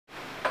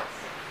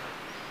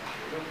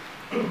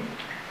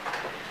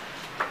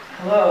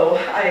Hello,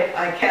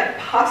 I can't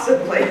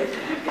possibly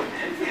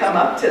come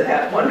up to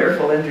that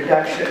wonderful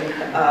introduction,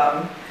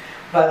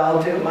 but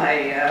I'll do my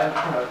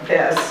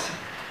best.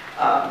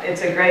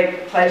 It's a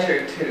great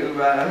pleasure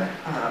to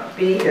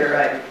be here.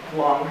 I've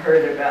long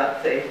heard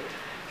about the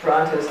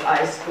Toronto's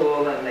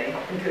iSchool and the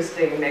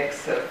interesting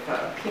mix of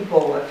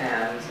people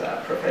and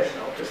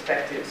professional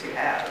perspectives you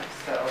have.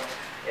 So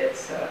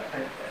it's a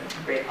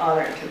great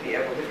honor to be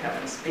able to come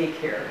and speak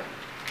here.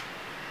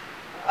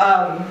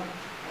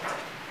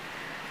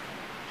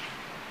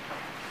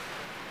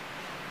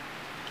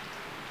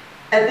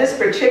 At this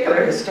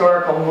particular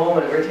historical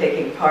moment, we're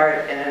taking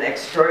part in an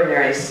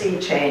extraordinary sea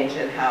change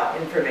in how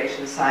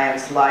information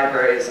science,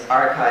 libraries,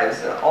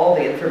 archives, and all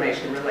the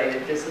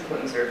information-related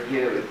disciplines are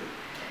viewed.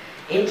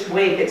 Each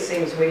week, it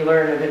seems we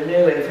learn of a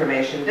new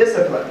information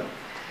discipline.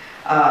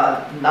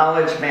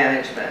 Knowledge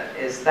management,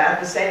 is that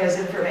the same as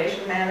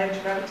information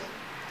management?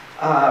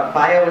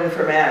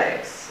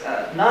 Bioinformatics,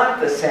 not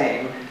the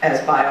same as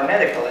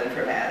biomedical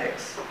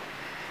informatics.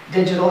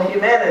 Digital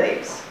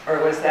humanities, or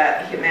was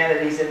that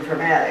humanities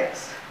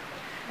informatics?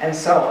 And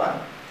so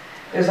on.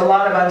 There's a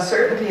lot of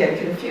uncertainty and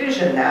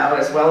confusion now,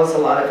 as well as a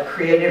lot of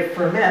creative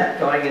ferment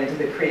going into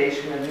the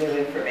creation of new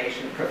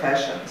information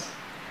professions.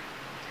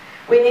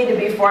 We need to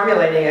be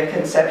formulating a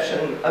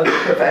conception of the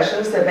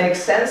professions that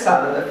makes sense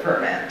out of the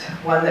ferment,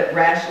 one that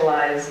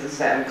rationalizes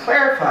and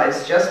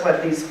clarifies just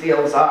what these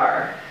fields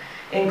are,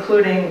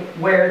 including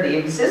where the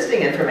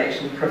existing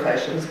information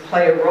professions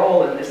play a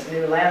role in this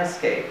new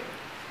landscape.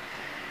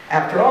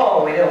 After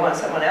all, we don't want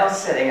someone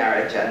else setting our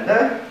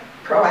agenda.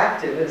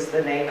 Proactive is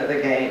the name of the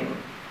game.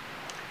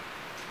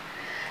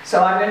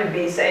 So I'm going to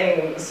be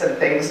saying some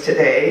things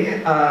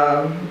today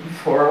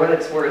for what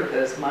it's worth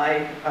as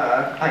my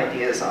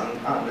ideas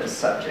on this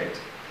subject.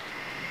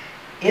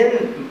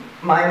 In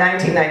my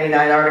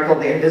 1999 article,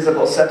 The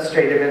Invisible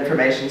Substrate of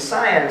Information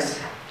Science,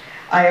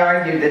 I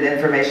argued that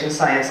information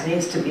science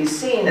needs to be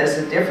seen as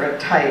a different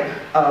type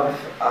of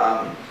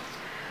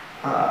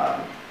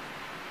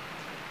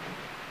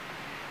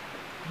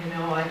you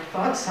know, I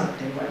thought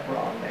something went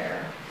wrong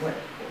there.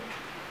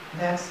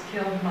 That's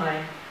killed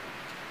my,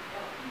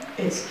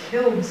 it's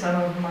killed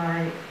some of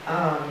my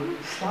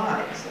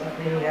slides. Let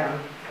me,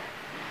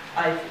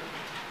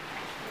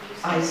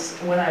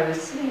 when I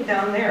was sitting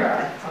down there,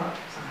 I thought,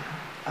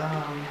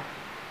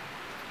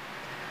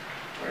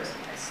 where's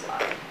my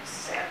slide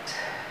set?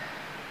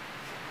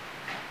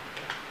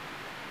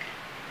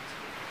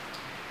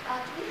 Do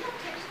we have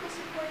technical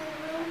support in the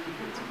room?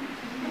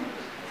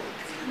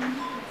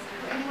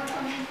 Anyone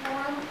on the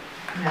forum?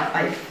 Now,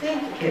 I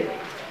think it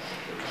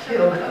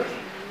killed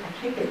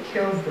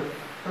the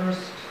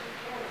first.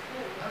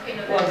 Okay,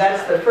 no, Well,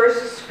 that's the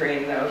first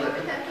screen, though. How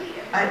could that be?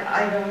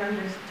 I don't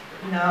understand.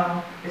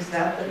 No, is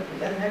that the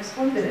next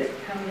one? Did it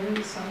come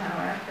in somehow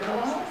after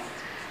all?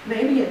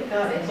 Maybe it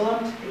got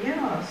bumped.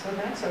 Yeah, so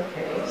that's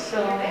okay.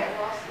 So,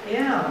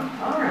 yeah,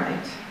 all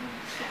right.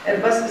 It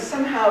must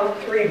somehow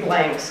 3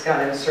 blanks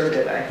got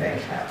inserted, I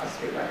think. That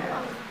must be what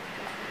happened.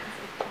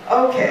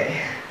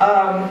 Okay.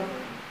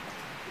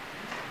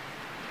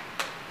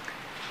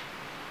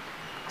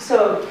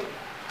 So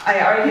I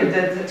argued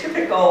that the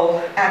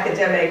typical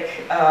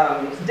academic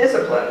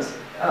disciplines,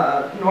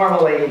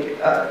 normally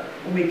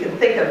we can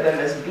think of them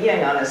as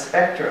being on a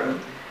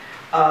spectrum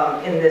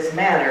in this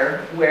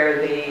manner, where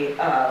the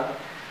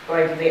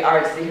going to the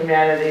arts, the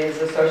humanities,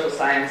 the social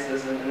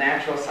sciences, and the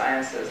natural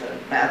sciences,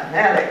 and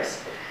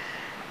mathematics.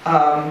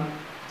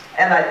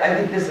 And I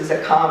think this is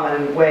a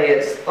common way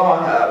it's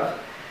thought of.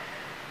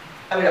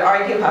 I would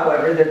argue,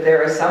 however, that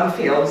there are some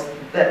fields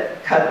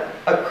that cut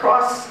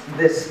across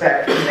this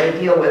spectrum. They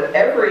deal with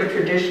every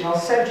traditional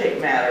subject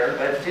matter,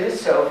 but do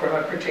so from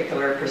a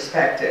particular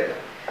perspective.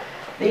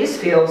 These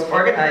fields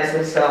organize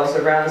themselves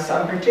around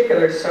some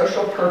particular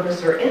social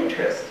purpose or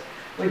interest,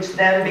 which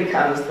then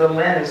becomes the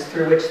lens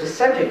through which the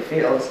subject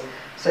fields,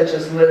 such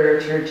as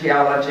literature,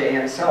 geology,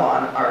 and so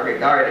on, are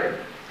regarded.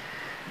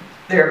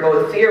 There are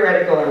both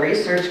theoretical and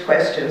research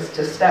questions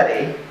to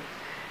study,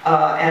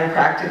 and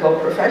practical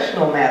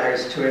professional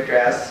matters to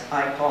address.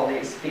 I call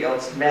these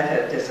fields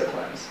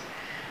meta-disciplines.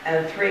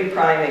 And 3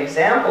 prime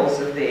examples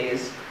of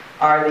these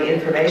are the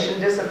information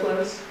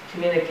disciplines,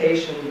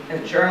 communication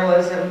and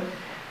journalism,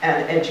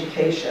 and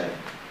education.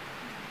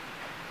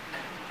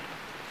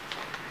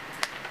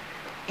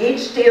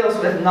 Each deals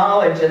with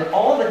knowledge in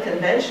all the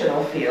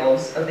conventional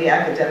fields of the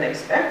academic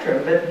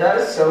spectrum, but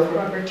does so from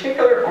a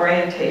particular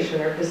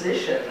orientation or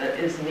position that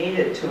is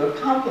needed to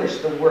accomplish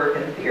the work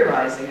and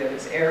theorizing of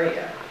its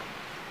area.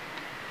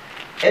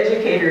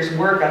 Educators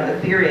work on the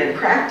theory and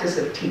practice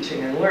of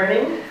teaching and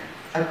learning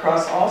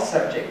across all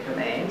subject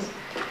domains.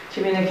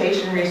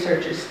 Communication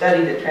researchers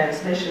study the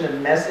transmission of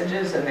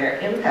messages and their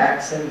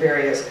impacts in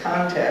various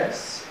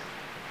contexts.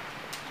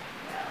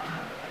 Now,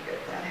 how do I get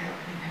that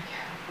happening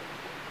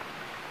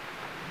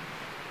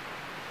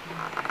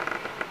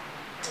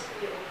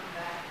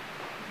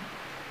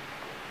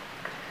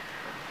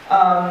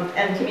again?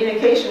 And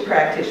communication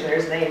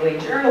practitioners, namely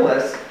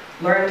journalists,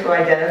 learn to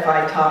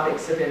identify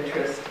topics of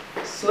interest,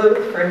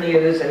 sleuth for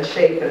news, and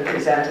shape and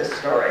present a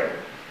story.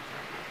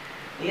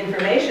 The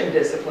information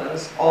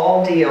disciplines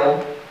all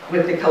deal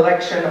with the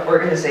collection,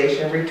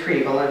 organization,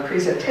 retrieval, and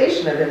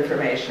presentation of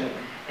information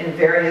in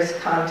various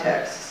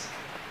contexts.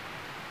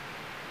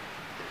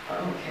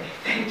 Okay,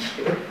 thank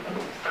you.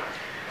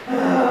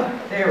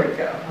 There we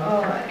go.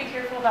 All right. Be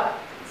careful about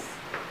this.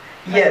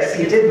 Yes,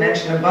 he did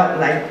mention a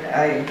button.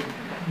 I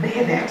may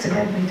have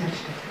accidentally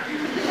touched it.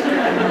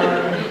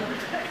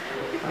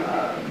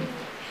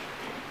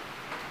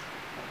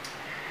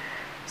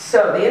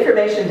 So the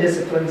information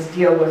disciplines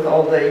deal with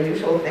all the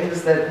usual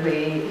things that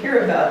we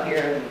hear about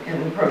here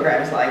in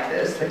programs like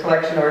this: the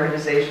collection,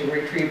 organization,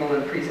 retrieval,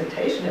 and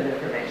presentation of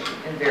information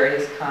in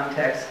various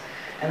contexts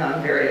and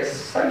on various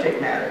subject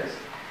matters.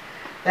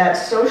 That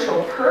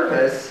social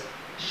purpose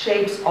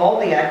shapes all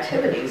the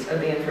activities of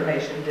the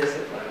information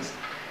disciplines.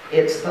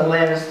 It's the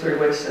lens through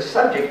which the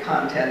subject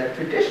content of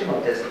traditional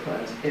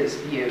disciplines is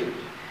viewed.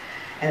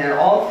 And in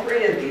all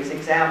three of these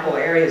example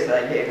areas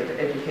that I gave of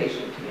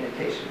education,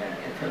 communication, and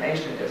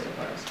information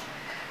disciplines,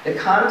 the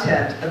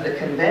content of the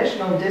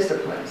conventional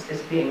disciplines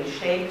is being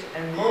shaped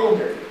and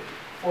molded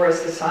for a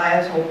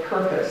societal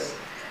purpose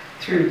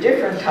through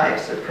different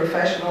types of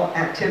professional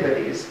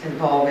activities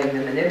involving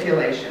the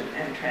manipulation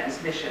and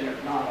transmission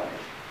of knowledge.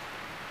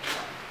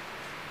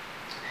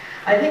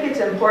 I think it's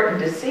important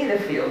to see the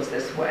fields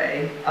this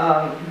way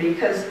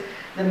because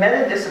the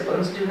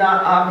meta-disciplines do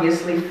not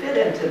obviously fit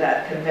into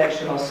that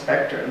conventional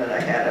spectrum that I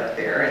had up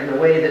there in the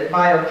way that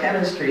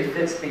biochemistry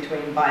fits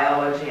between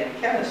biology and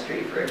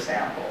chemistry, for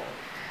example.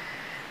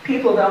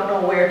 People don't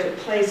know where to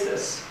place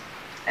us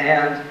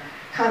and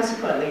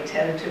consequently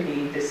tend to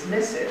be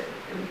dismissive.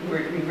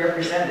 We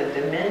represent a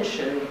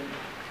dimension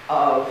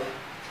of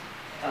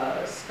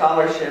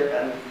scholarship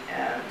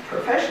and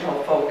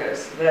professional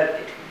focus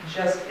that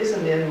just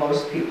isn't in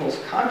most people's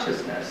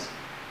consciousness.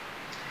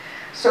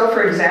 So,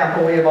 for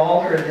example, we have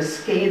all heard the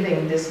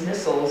scathing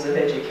dismissals of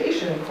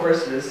education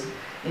courses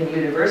in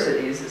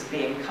universities as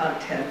being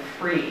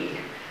content-free.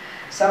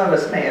 Some of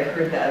us may have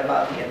heard that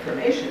about the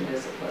information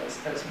disciplines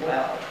as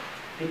well.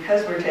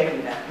 Because we're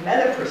taking that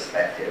meta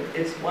perspective,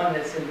 it's one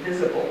that's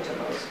invisible to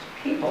most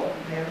people.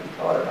 They haven't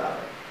thought about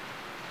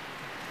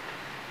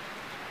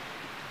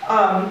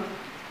it.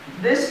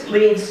 This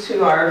leads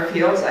to our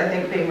fields, I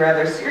think, being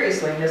rather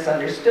seriously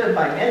misunderstood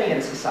by many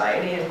in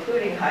society,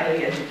 including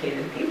highly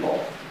educated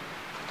people.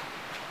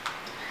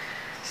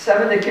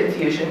 Some of the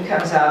confusion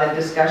comes out in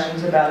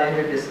discussions about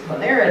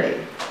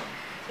interdisciplinarity.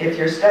 If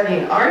you're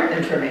studying art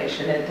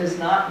information, it does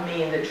not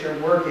mean that your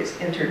work is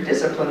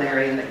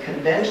interdisciplinary in the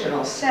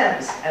conventional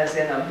sense, as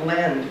in a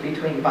blend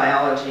between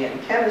biology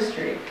and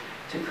chemistry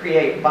to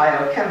create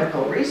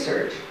biochemical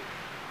research.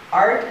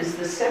 Art is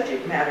the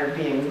subject matter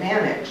being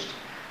managed,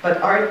 but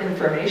art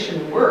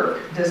information work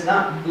does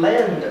not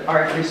blend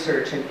art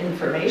research and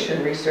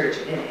information research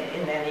in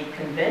any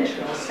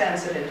conventional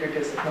sense of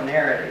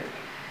interdisciplinarity.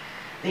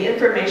 The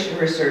information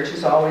research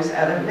is always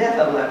at a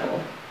meta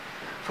level.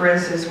 For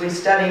instance, we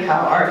study how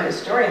art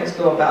historians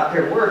go about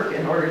their work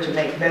in order to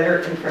make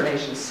better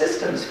information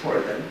systems for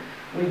them.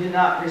 We do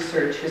not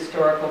research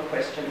historical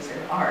questions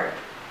in art.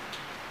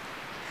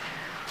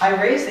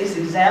 I raise these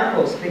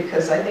examples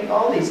because I think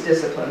all these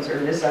disciplines are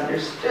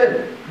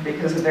misunderstood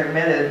because of their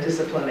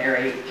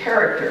meta-disciplinary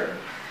character.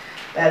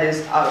 That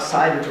is,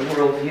 outside of the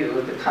worldview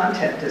of the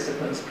content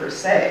disciplines per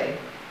se.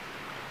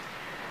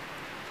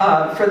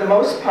 For the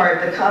most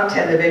part, the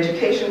content of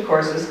education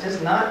courses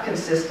does not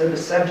consist of the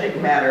subject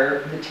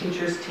matter the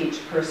teachers teach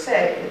per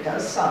se. It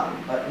does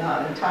some, but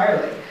not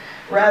entirely.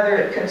 Rather,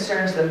 it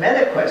concerns the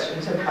meta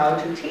questions of how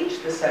to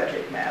teach the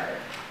subject matter.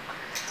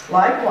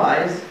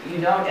 Likewise, you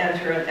don't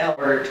enter an L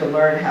to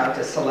learn how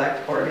to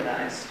select,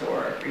 organize,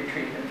 store,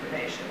 retrieve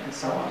information, and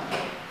so on.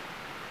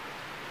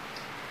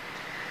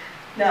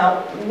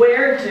 Now,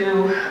 where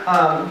do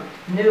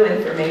new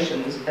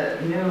information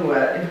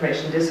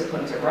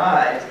disciplines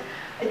arise?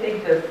 I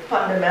think the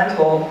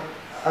fundamental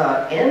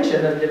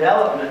engine of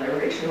development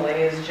originally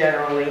is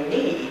generally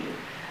need.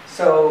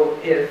 So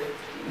if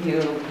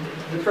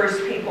the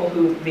first people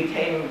who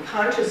became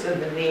conscious of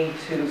the need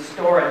to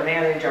store and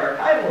manage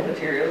archival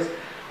materials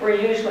were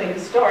usually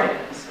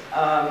historians.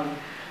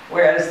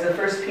 Whereas the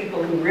first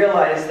people who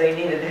realized they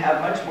needed to have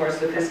much more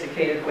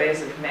sophisticated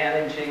ways of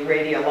managing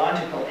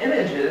radiological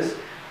images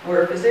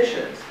were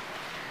physicians.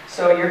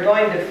 So you're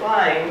going to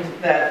find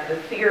that the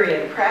theory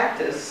and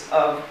practice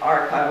of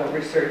archival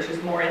research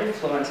is more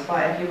influenced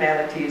by a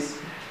humanities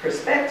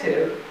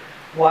perspective,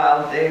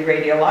 while the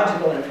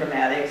radiological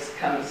informatics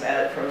comes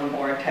at it from a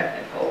more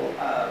technical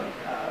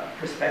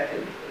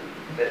perspective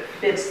that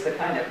fits the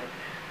kind of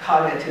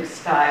cognitive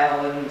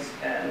style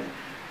and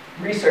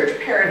research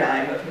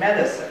paradigm of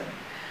medicine.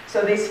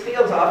 So these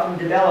fields often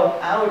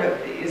develop out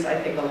of these. I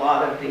think a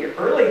lot of the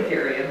early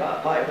theory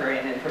about library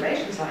and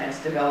information science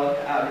developed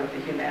out of the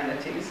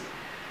humanities.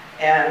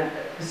 And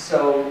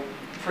so,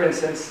 for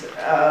instance,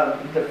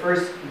 the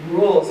first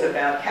rules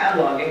about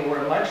cataloging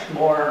were much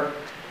more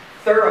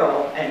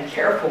thorough and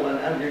careful in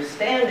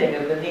understanding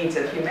of the needs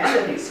of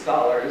humanities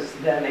scholars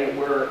than they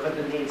were of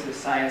the needs of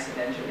science and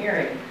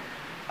engineering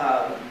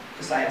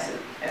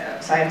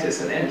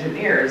scientists and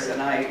engineers,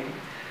 and I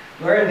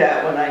learned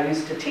that when I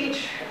used to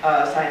teach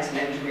science and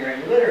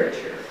engineering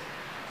literature.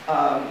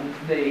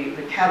 The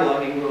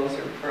cataloging rules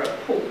are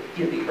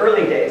in the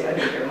early days, I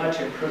think they're much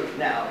improved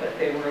now, but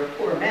they were a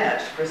poor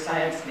match for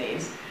science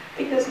needs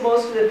because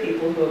most of the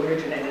people who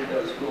originated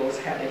those rules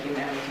had a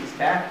humanities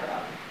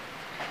background.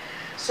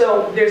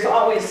 So there's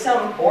always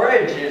some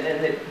origin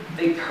in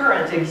the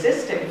current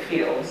existing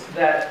fields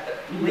that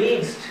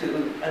leads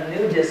to a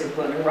new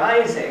discipline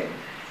arising.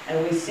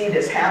 And we see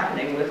this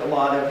happening with a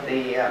lot of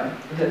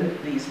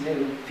these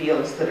new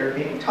fields that are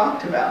being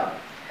talked about.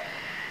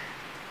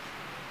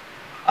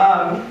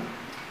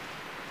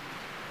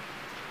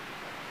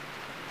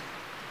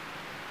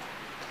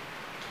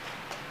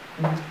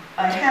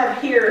 I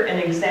have here an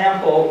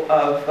example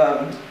of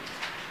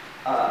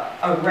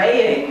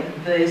arraying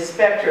the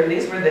spectrum.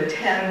 These were the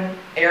 10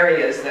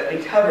 areas that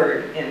we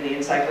covered in the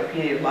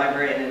Encyclopedia of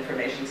Library and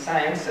Information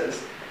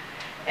Sciences.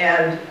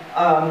 And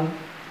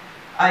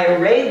I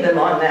arrayed them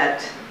on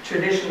that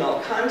traditional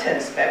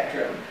content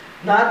spectrum,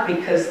 not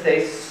because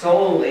they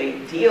solely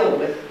deal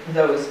with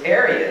those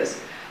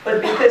areas,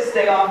 but because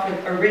they often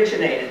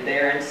originated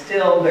there, and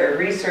still their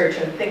research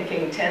and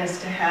thinking tends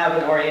to have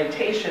an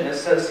orientation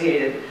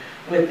associated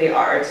with the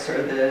arts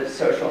or the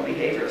social and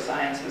behavioral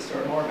sciences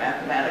or more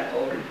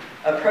mathematical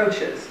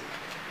approaches.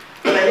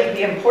 But I think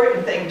the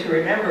important thing to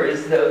remember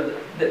is, though,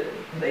 that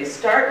they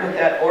start with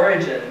that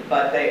origin,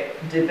 but they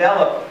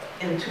develop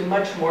into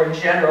much more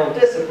general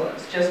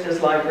disciplines, just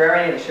as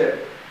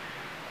librarianship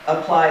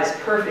applies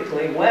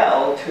perfectly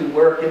well to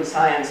work in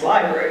science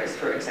libraries,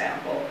 for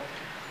example.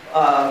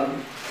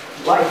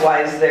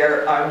 Likewise,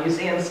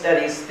 museum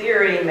studies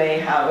theory may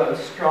have a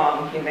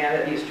strong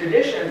humanities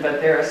tradition,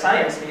 but there are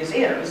science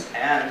museums,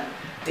 and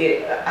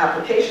the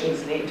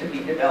applications need to be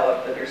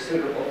developed that are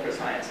suitable for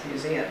science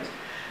museums.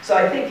 So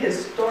I think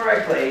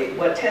historically,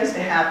 what tends to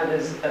happen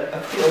is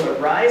a field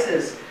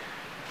arises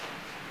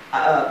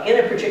in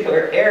a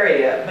particular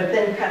area, but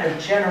then kind of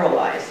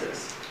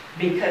generalizes,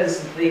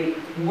 because the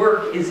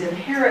work is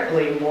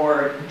inherently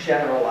more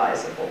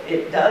generalizable.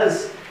 It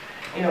does,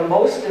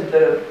 most of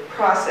the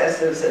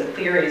processes and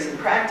theories and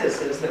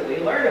practices that we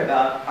learn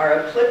about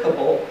are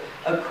applicable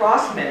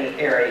across many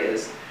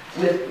areas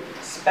with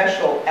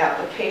special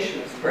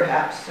applications,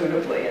 perhaps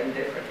suitably in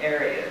different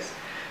areas.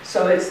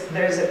 So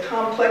there's a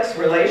complex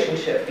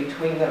relationship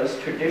between those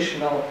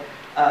traditional,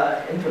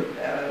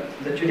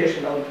 the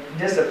traditional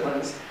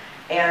disciplines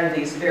and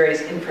these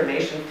various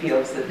information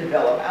fields that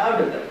develop out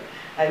of them.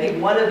 I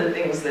think one of the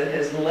things that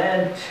has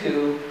led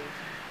to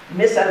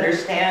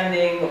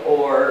misunderstanding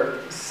or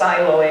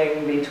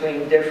siloing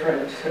between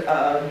different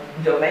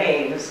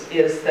domains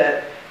is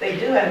that they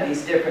do have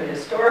these different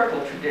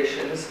historical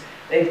traditions.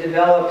 They've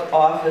developed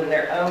often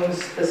their own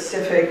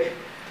specific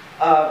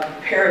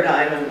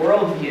paradigm and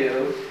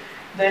worldview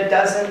that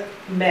doesn't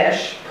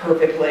mesh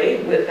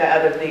perfectly with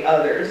that of the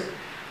others,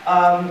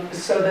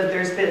 so that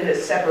there's been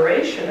this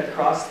separation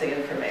across the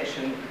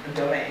information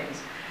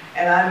domains.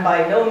 And I'm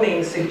by no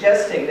means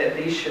suggesting that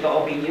these should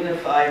all be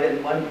unified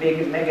in one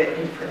big mega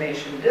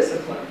information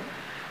discipline.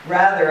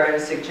 Rather, I'm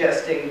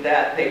suggesting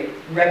that they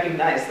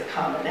recognize the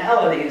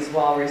commonalities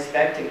while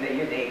respecting the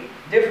unique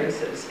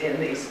differences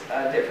in these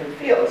different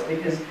fields,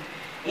 because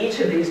each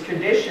of these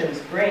traditions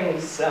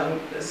brings some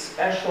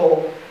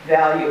special,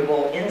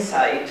 valuable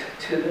insight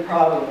to the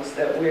problems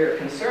that we're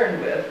concerned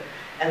with,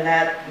 and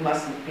that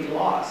mustn't be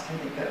lost. I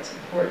think that's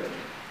important.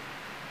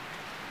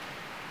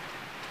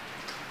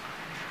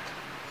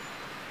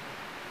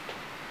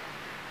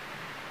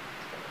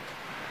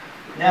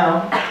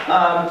 Now,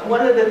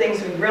 one of the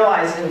things we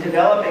realized in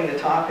developing the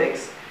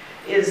topics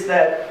is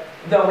that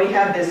though we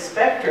have this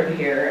spectrum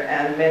here,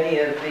 and many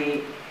of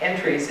the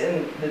entries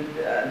in the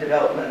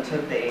development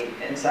of the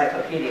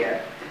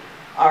encyclopedia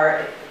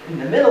are in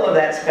the middle of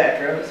that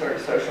spectrum, sort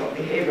of social and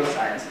behavioral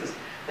sciences,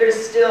 there's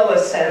still a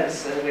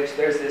sense in which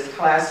there's this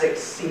classic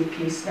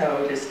C.P.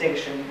 Snow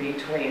distinction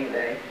between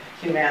the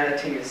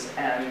humanities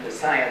and the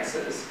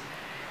sciences.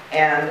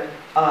 And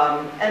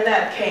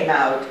that came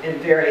out in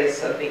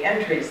various of the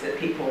entries that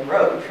people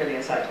wrote for the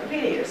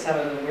encyclopedia. Some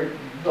of them were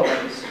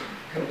going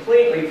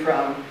completely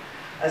from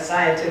a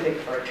scientific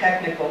or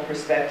technical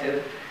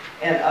perspective,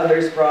 and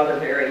others brought a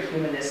very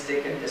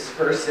humanistic and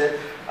discursive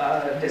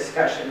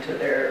discussion to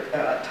their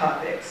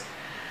topics.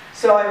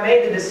 So I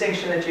made the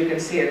distinction that you can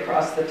see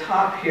across the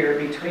top here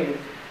between,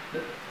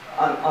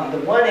 on the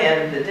one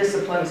end, the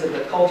disciplines of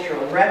the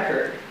cultural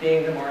record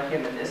being the more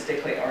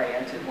humanistically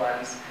oriented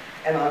ones,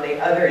 and on the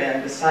other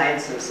end, the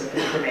sciences of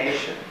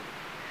information.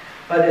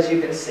 But as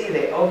you can see,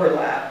 they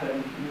overlap,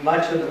 and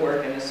much of the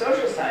work in the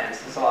social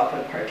sciences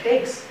often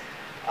partakes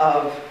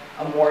of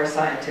a more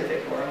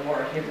scientific or a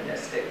more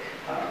humanistic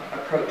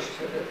approach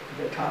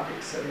to the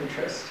topics of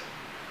interest.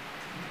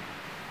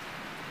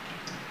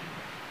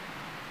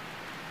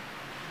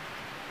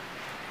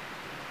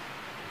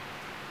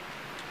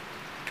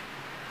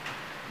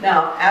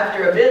 Now,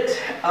 after a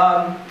bit,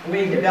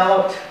 we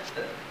developed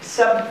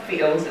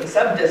subfields and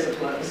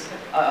subdisciplines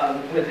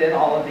within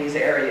all of these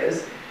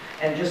areas.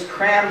 and just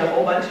crammed a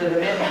whole bunch of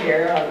them in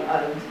here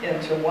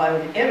into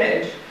one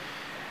image.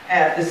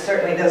 This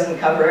certainly doesn't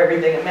cover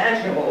everything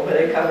imaginable, but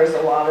it covers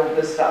a lot of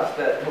the stuff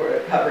that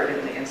were covered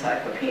in the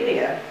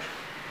encyclopedia,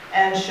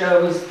 and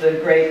shows the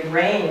great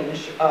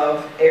range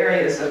of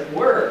areas of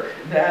work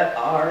that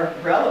are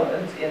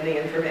relevant in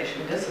the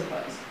information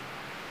disciplines.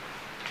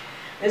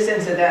 This,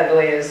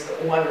 incidentally, is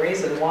one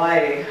reason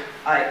why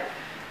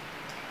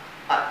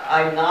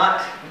I'm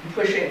not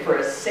pushing for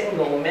a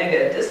single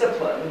mega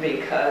discipline,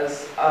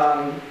 because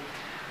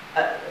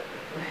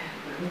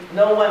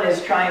no one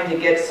is trying to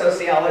get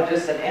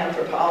sociologists and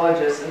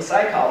anthropologists and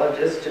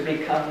psychologists to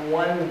become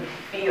one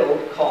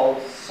field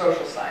called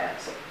social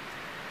science.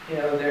 You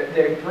know,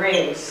 they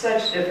bring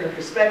such different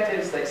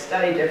perspectives, they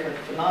study different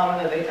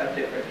phenomena, they have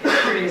different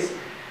histories,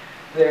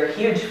 they're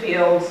huge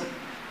fields.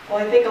 Well,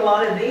 I think a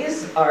lot of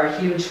these are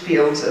huge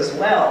fields as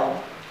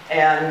well,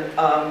 and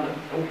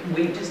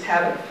we just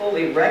haven't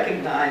fully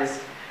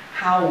recognized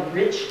how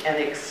rich and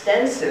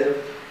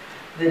extensive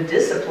the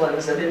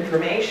disciplines of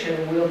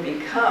information will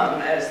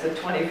become as the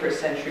 21st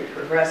century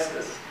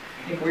progresses.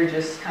 I think we're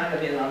just kind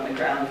of in on the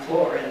ground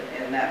floor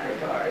in that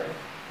regard.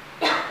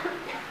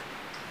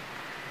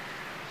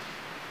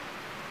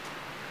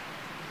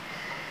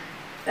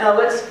 Now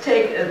let's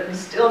take a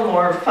still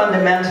more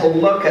fundamental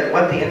look at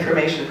what the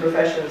information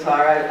professions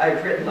are.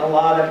 I've written a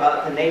lot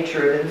about the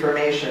nature of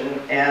information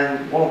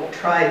and won't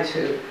try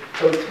to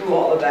go through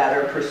all of that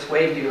or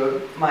persuade you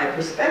of my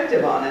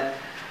perspective on it,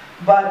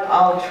 but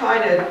I'll try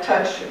to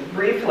touch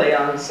briefly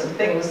on some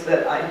things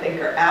that I think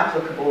are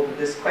applicable to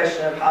this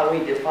question of how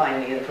we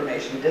define the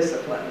information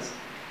disciplines.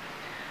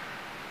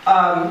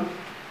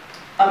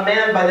 A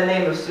man by the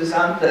name of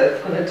Susanto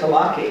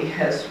Kunitalaki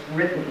has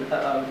written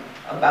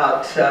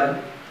about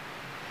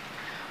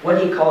what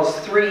he calls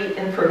 3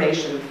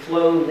 information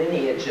flow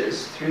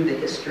lineages through the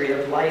history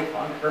of life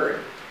on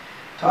Earth.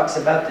 Talks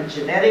about the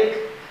genetic,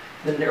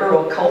 the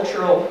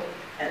neurocultural,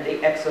 and the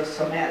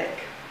exosomatic.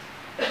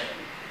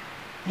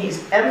 He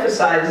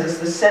emphasizes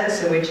the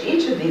sense in which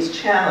each of these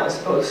channels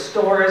both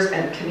stores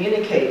and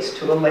communicates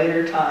to a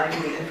later time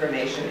the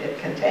information it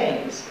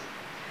contains.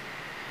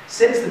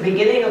 Since the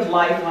beginning of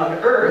life on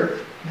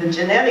Earth, the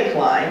genetic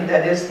line,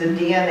 that is the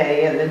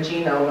DNA and the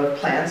genome of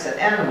plants and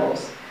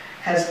animals,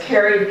 has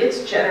carried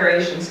its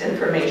generation's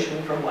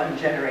information from one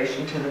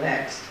generation to the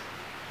next.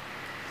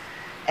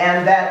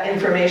 And that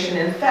information,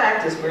 in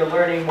fact, as we're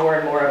learning more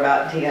and more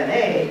about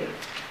DNA,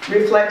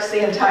 reflects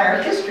the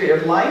entire history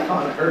of life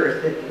on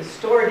Earth. It is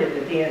stored in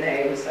the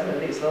DNA with some of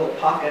these little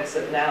pockets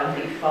of now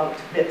defunct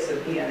bits of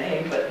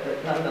DNA, but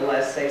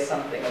nonetheless say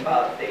something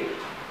about the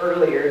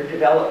earlier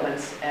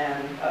developments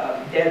and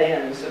dead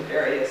ends of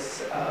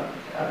various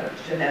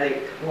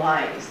genetic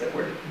lines that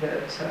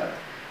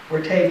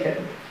were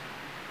taken.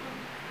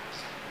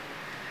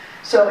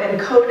 So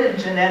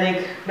encoded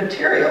genetic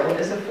material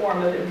is a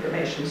form of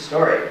information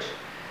storage,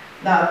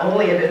 not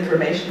only of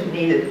information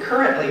needed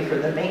currently for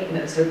the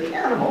maintenance of the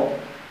animal,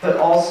 but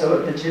also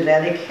of the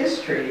genetic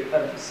history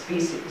of the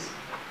species.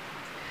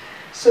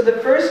 So the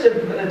first of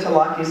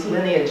Kunitalakis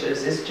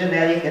lineages is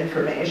genetic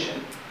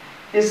information.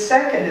 His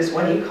second is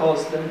what he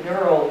calls the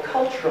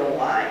neurocultural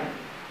line.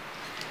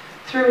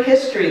 Through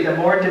history, the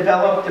more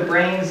developed the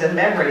brains and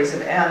memories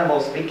of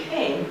animals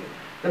became,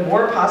 the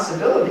more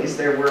possibilities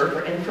there were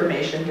for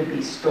information to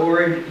be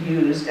stored,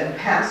 used, and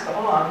passed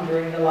on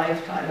during the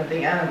lifetime of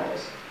the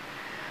animals.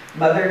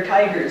 Mother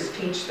tigers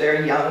teach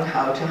their young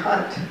how to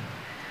hunt.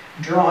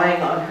 Drawing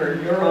on her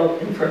neural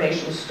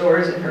information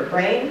stores in her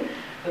brain,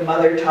 the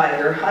mother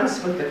tiger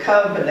hunts with the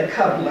cub, and the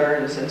cub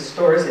learns and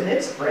stores in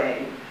its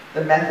brain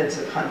the methods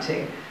of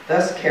hunting,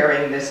 thus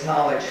carrying this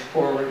knowledge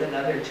forward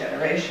another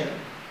generation.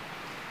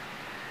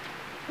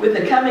 With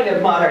the coming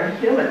of modern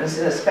humans,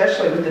 and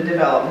especially with the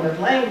development of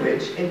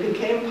language, it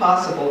became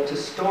possible to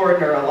store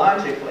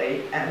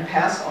neurologically and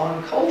pass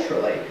on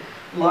culturally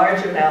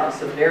large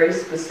amounts of very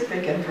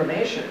specific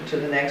information to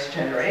the next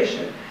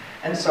generation,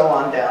 and so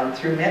on down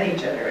through many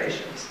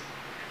generations.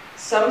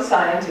 Some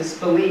scientists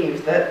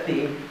believe that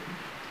the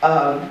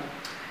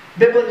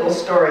biblical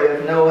story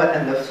of Noah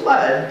and the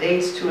flood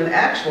dates to an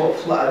actual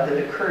flood that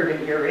occurred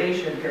in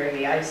Eurasia during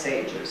the Ice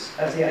Ages,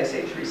 as the Ice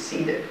Age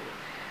receded.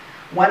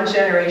 One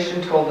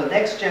generation told the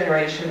next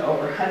generation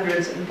over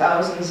hundreds and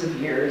thousands of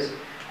years,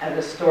 and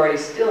the story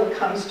still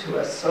comes to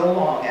us so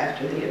long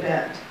after the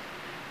event.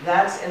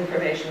 That's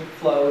information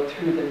flow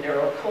through the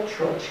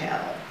neurocultural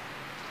channel.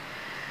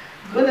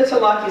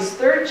 Kunitalakis'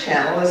 third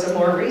channel is a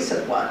more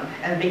recent one,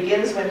 and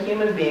begins when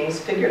human beings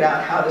figured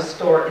out how to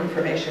store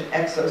information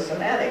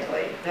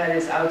exosomatically, that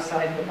is,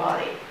 outside the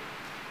body.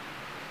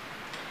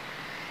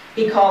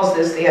 He calls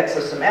this the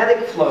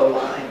exosomatic flow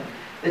line.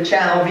 The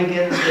channel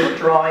begins with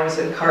drawings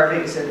and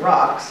carvings in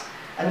rocks,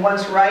 and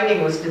once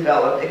writing was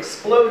developed,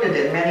 exploded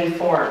in many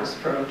forms,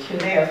 from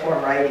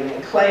cuneiform writing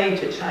in clay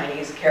to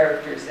Chinese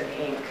characters in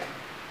ink.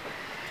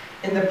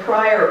 In the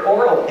prior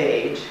oral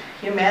age,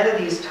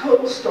 humanity's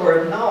total store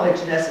of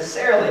knowledge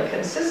necessarily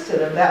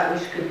consisted of that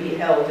which could be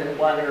held in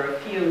one or a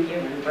few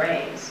human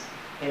brains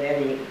in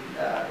any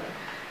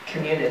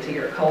community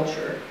or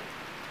culture.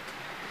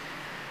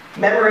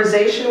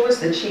 Memorization was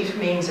the chief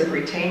means of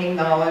retaining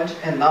knowledge,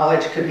 and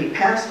knowledge could be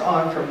passed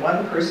on from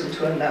one person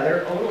to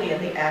another only in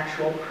the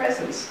actual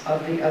presence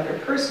of the other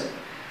person,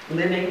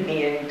 living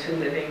being to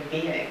living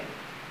being.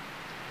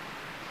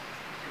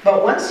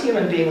 But once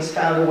human beings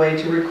found a way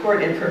to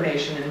record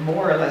information in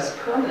more or less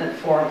permanent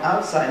form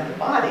outside the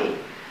body,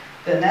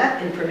 then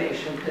that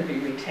information could be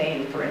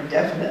retained for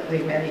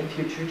indefinitely many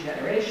future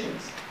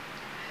generations.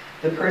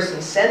 The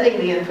person sending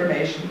the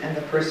information and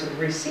the person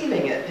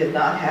receiving it did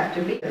not have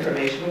to be.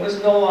 Information was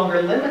no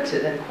longer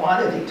limited in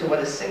quantity to what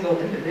a single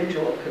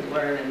individual could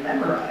learn and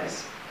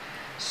memorize.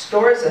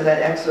 Stores of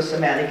that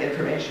exosomatic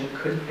information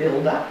could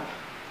build up,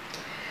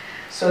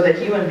 so that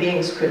human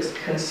beings could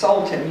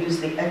consult and use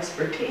the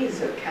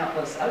expertise of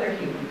countless other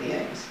human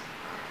beings.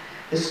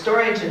 The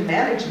storage and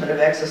management of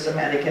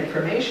exosomatic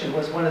information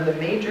was one of the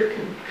major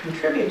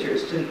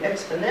contributors to the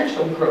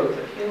exponential growth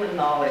of human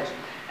knowledge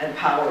and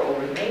power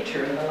over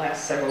nature in the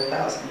last several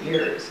thousand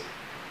years.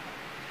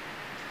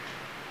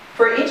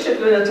 For each of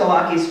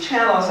Gunatalaki's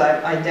channels,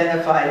 I've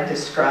identified,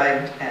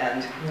 described,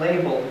 and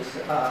labeled.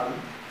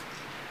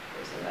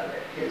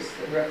 Here's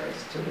the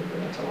reference to the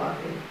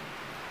Gunatalaki.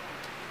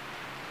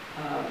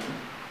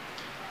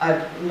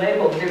 I've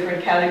labeled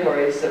different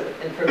categories of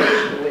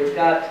information. We've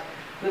got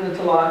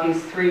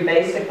Gunatalaki's three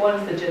basic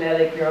ones, the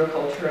genetic,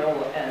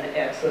 neurocultural, and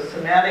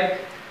exosomatic.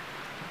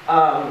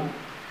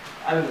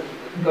 I'm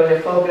going to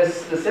focus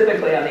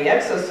specifically on the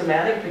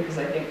exosomatic because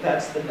I think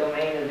that's the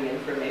domain of the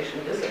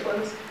information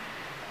disciplines.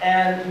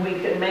 And we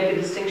can make a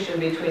distinction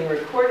between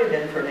recorded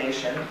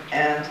information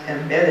and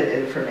embedded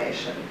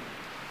information.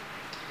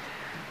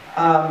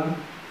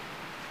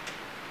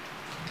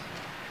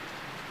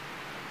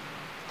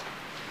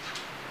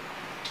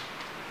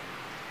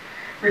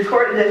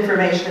 Recorded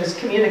information is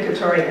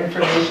communicatory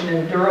information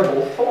in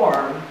durable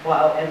form,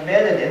 while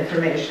embedded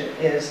information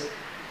is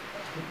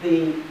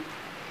the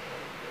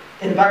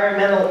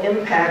environmental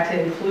impact,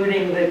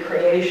 including the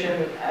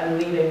creation and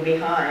leaving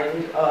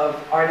behind of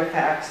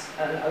artifacts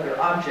and other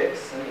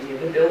objects. I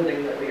mean, the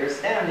building that we are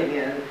standing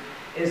in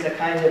is a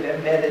kind of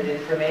embedded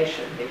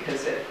information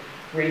because it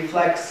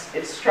reflects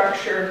its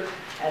structure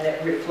and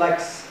it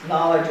reflects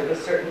knowledge of a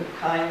certain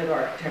kind of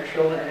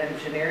architectural and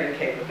engineering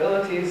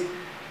capabilities.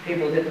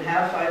 People didn't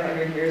have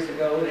 500 years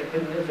ago. They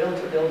couldn't have built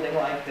a building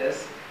like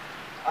this.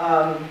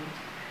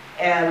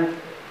 And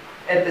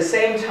at the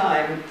same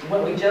time,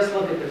 when we just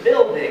look at the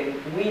building,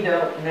 we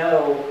don't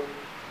know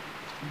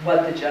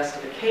what the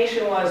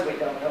justification was. We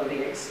don't know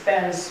the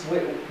expense.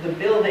 The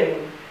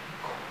building,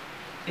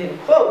 in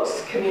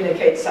quotes,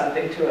 communicates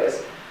something to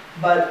us.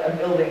 But a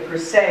building per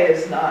se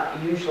is not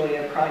usually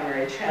a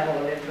primary channel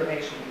of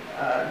information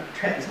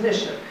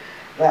transmission.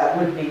 That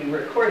would be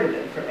recorded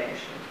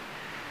information.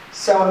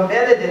 So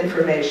embedded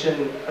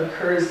information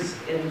occurs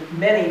in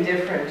many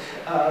different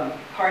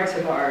parts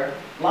of our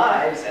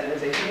lives and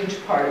is a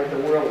huge part of the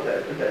world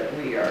that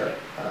we are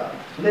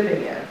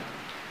living in.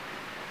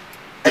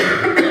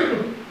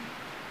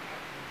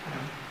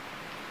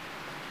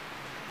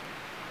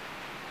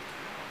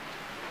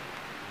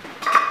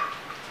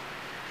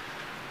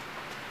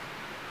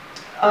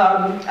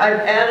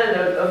 I've added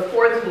a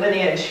fourth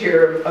lineage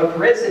here of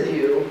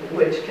residue,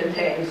 which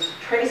contains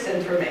trace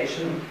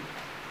information.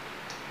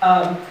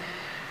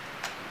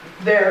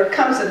 There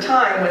comes a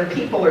time when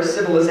people or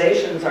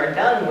civilizations are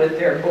done with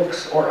their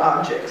books or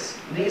objects.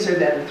 These are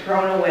then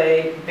thrown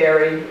away,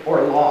 buried,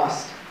 or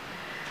lost.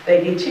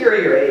 They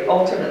deteriorate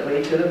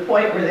ultimately to the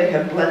point where they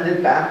have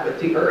blended back with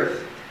the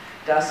earth,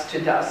 dust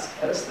to dust,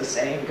 as the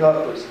saying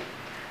goes.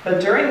 But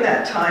during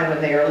that time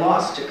when they are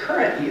lost to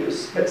current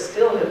use, but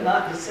still have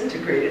not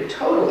disintegrated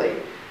totally,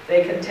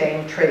 they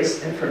contain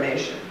trace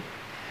information.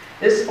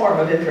 This form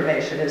of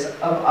information is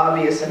of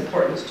obvious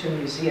importance to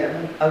museum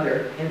and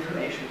other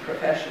information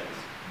professions.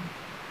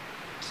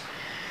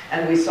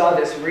 And we saw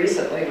this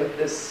recently with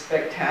this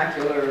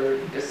spectacular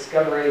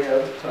discovery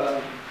of,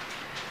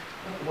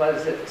 what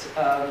is it,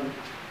 I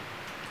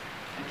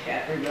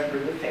can't remember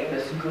the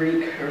famous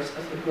Greek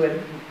who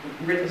had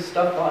written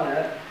stuff on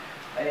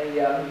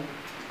a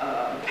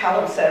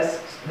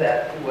palimpsest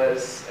that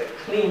was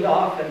cleaned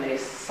off, and they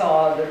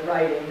saw the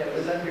writing that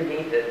was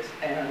underneath it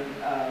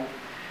and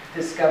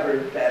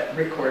discovered that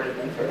recorded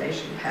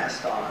information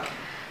passed on.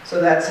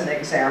 So that's an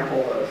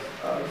example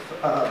of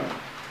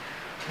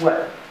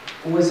what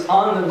was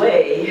on the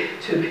way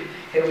to,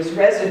 it was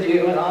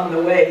residue and on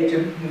the way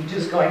to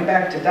just going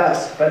back to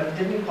dust, but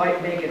didn't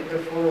quite make it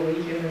before we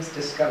humans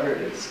discovered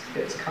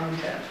its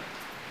content.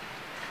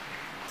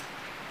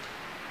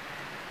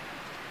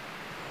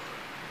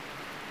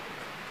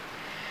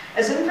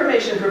 As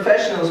information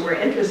professionals, we're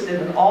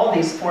interested in all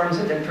these forms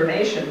of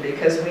information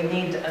because we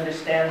need to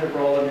understand the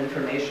role of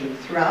information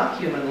throughout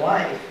human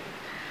life.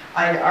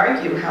 I'd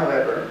argue,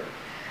 however,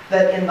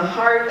 that in the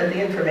heart of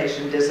the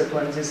information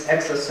disciplines is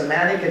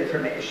exosomatic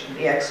information,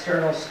 the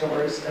external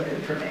stores of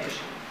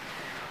information.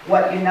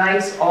 What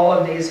unites all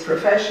of these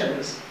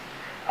professions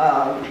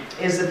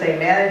is that they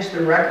manage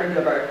the record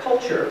of our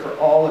culture for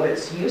all of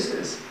its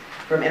uses,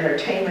 from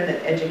entertainment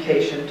and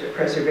education to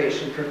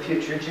preservation for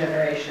future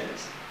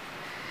generations.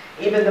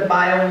 Even the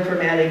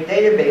bioinformatic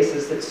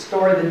databases that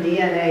store the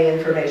DNA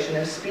information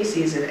of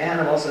species of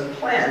animals and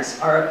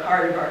plants are a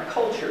part of our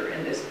culture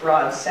in this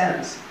broad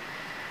sense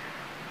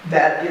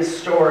that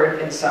is stored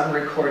in some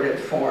recorded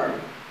form.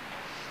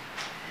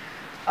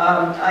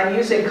 I'm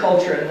using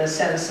culture in the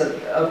sense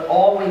of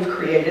all we've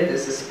created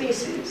as a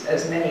species,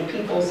 as many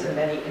peoples and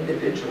many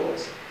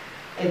individuals.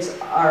 It's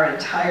our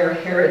entire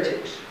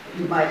heritage.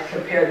 You might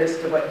compare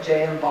this to what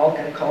J.M.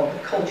 Balkin called the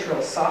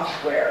cultural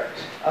software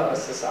of a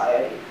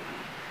society.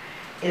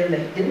 In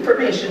the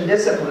information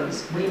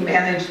disciplines, we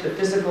manage the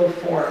physical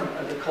form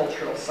of the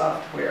cultural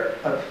software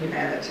of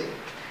humanity.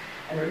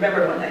 And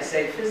remember, when I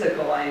say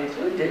physical, I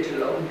include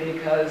digital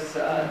because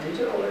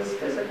digital is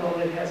physical.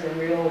 It has a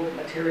real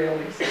material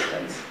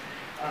existence.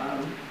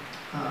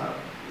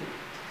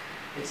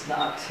 It's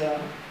not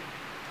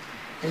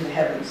in the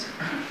heavens.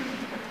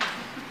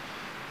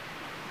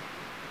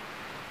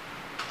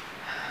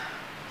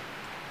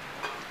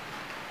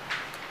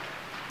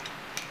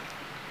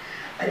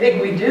 I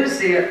think we do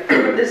see it.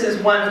 This is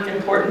one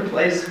important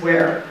place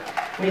where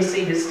we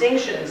see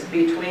distinctions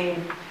between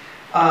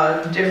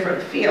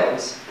different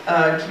fields.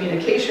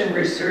 Communication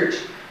research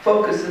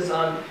focuses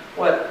on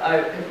what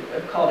I've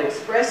called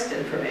expressed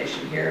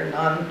information here,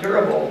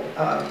 non-durable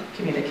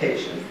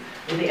communication,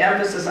 with the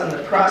emphasis on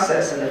the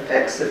process and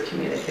effects of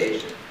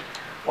communication.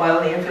 While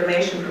in the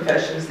information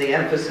professions, the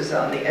emphasis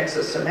on the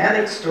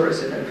exosomatic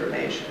stores of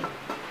information.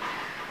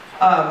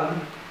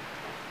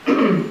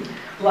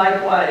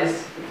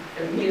 Likewise,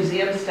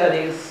 museum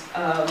studies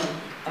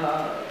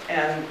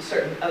and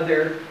certain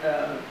other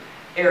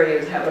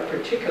areas have a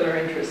particular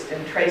interest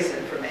in trace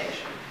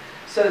information.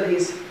 So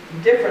these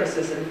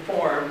differences in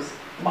forms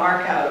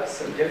mark out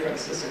some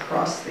differences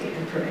across the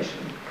information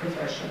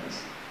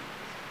professions.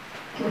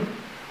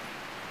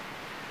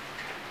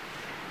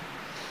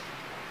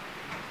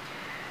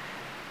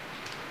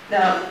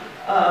 Now,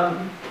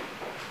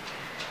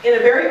 in a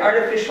very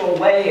artificial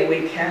way,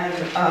 we can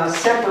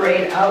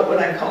separate out what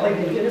I'm calling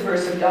the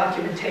universe of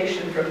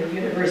documentation from the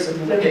universe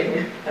of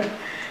living.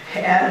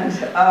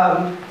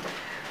 And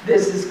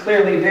this is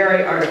clearly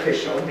very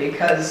artificial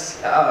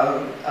because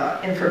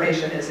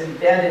information is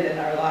embedded in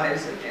our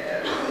lives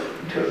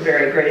to a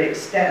very great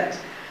extent.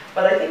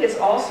 But I think it's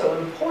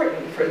also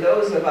important for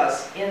those of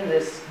us in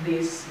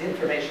these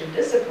information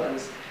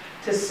disciplines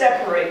to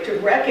separate, to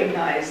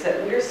recognize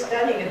that we're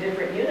studying a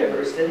different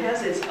universe that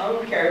has its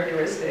own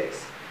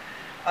characteristics.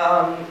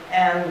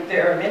 And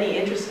there are many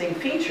interesting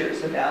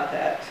features about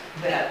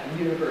that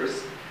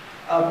universe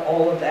of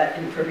all of that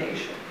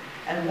information.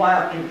 And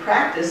while in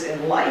practice,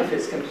 in life,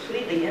 it's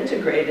completely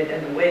integrated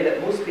in a way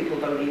that most people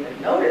don't even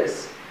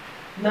notice,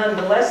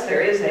 nonetheless,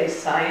 there is a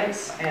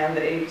science and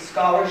a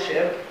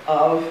scholarship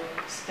of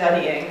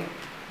studying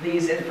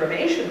these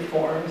information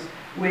forms,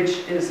 which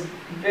is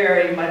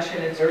very much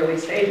in its early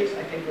stages.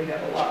 I think we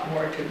have a lot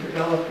more to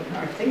develop in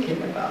our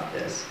thinking about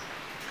this.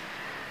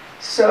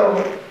 So,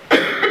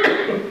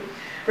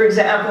 for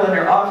example, in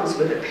her office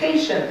with a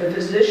patient, the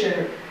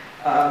physician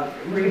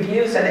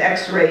reviews an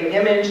X-ray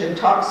image and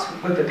talks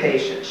with the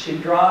patient. She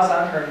draws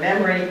on her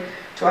memory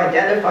to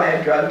identify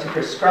a drug to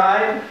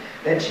prescribe.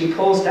 Then she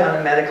pulls down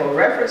a medical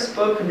reference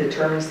book and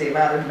determines the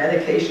amount of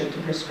medication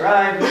to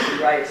prescribe, which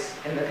she writes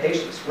in the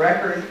patient's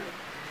record.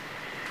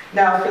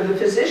 Now, for the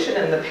physician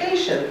and the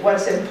patient,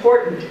 what's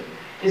important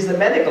is the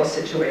medical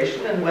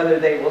situation and whether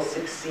they will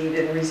succeed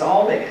in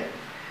resolving it.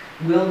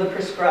 Will the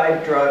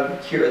prescribed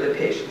drug cure the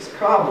patient's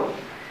problem?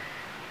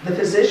 The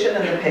physician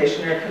and the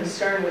patient are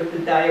concerned with the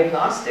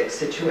diagnostic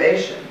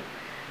situation.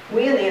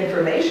 We in the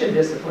information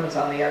disciplines,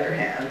 on the other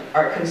hand,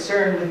 are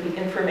concerned with the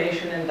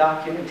information and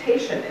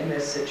documentation in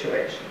this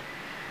situation.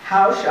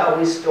 How shall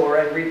we store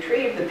and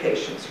retrieve the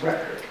patient's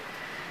record?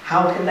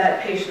 How can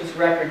that patient's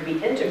record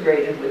be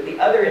integrated with the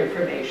other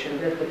information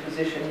that the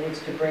physician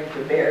needs to bring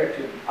to bear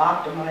to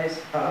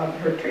optimize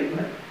her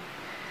treatment?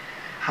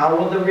 How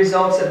will the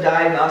results of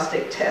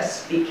diagnostic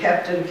tests be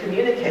kept and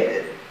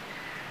communicated?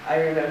 I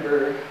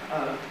remember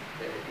a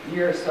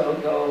year or so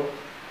ago,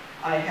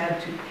 I had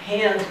to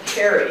hand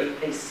carry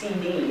a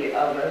CD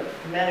of a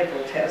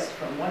medical test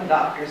from one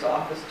doctor's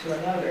office to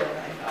another, and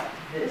I thought,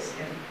 this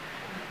in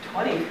the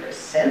 21st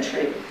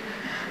century?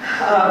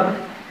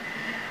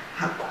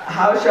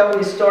 How shall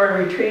we store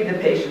and retrieve the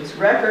patient's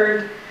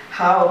record?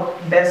 How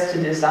best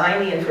to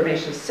design the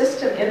information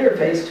system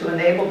interface to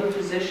enable the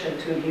physician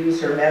to use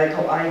her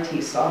medical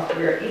IT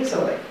software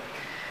easily?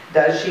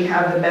 Does she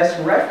have the best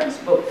reference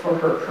book for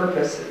her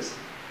purposes?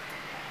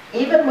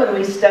 Even when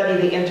we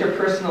study the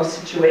interpersonal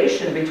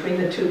situation between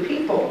the two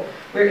people,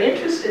 we're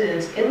interested in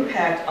its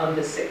impact on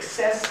the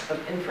success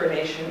of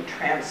information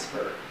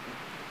transfer.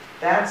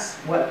 That's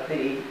what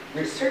the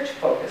research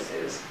focus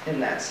is in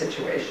that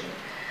situation.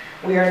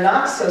 We are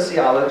not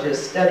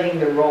sociologists studying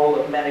the role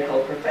of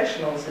medical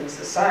professionals in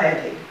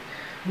society,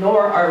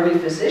 nor are we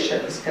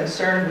physicians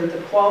concerned with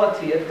the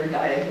quality of her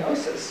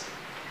diagnosis.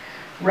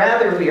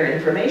 Rather, we are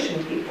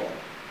information people.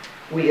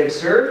 We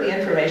observe the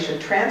information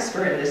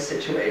transfer in this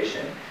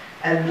situation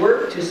and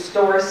work to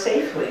store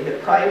safely the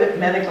private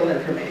medical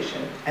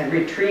information and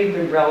retrieve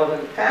the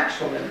relevant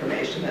factual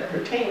information that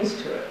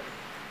pertains to it.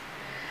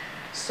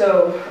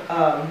 So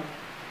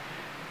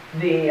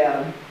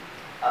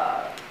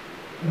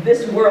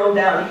this world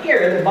down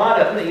here, the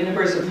bottom, the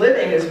universe of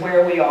living, is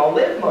where we all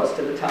live most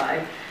of the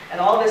time. And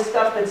all this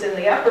stuff that's in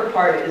the upper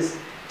part is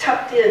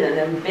tucked in and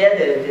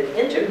embedded and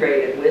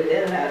integrated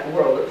within that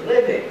world of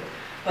living.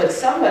 But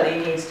somebody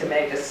needs to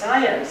make a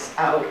science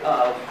out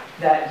of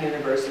that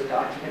universe of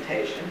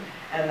documentation,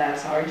 and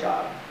that's our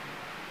job.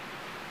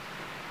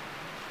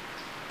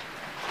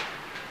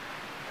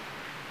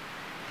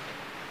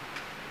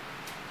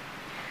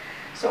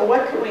 So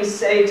what can we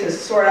say to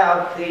sort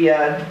out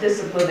the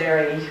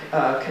disciplinary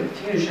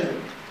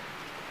confusion?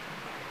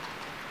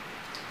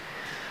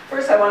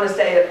 First, I want to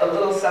say a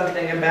little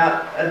something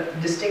about a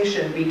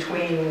distinction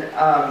between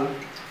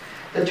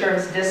the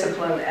terms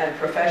discipline and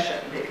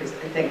profession, because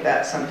I think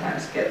that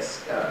sometimes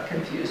gets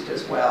confused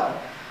as well.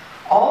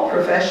 All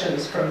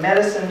professions, from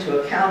medicine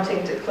to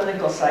accounting to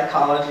clinical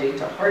psychology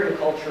to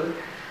horticulture,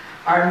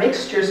 are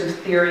mixtures of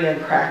theory and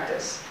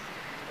practice.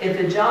 If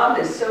a job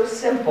is so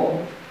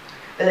simple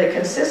that it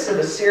consists of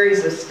a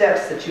series of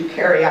steps that you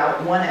carry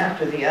out one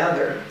after the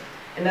other,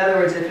 in other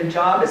words, if a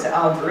job is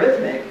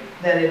algorithmic,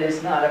 then it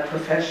is not a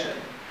profession.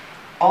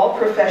 All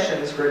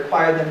professions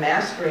require the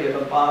mastery of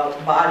a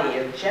body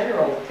of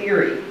general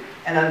theory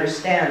and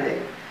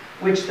understanding,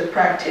 which the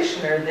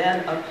practitioner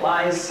then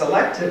applies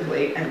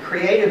selectively and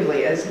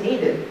creatively as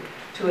needed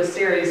to a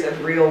series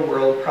of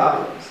real-world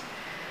problems.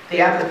 The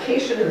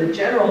application of the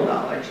general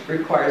knowledge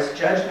requires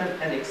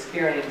judgment and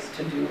experience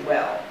to do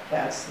well.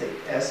 That's the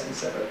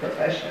essence of a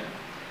profession.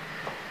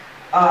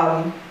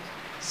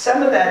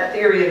 Some of that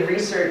theory and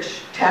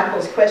research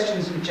tackles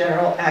questions of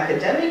general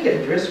academic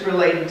interest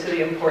related to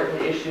the important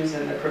issues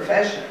in the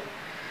profession.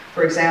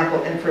 For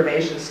example,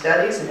 information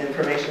studies and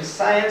information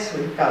science.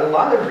 We've got a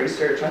lot of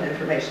research on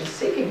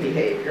information-seeking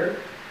behavior.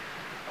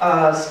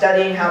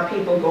 Studying how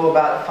people go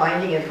about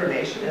finding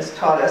information has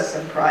taught us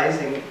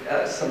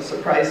some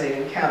surprising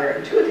and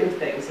counterintuitive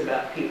things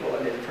about people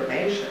and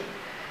information.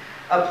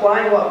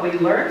 Applying what we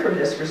learn from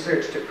this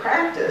research to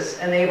practice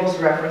enables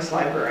reference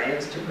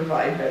librarians to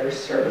provide better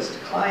service to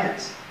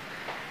clients.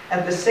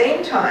 At the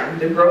same time,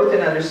 the growth in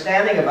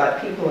understanding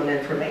about people and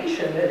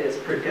information that is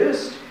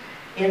produced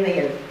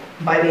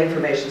by the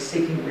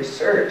information-seeking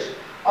research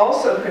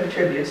also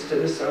contributes to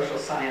the social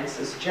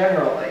sciences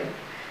generally,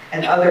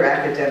 and other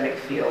academic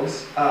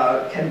fields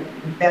can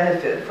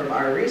benefit from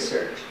our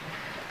research.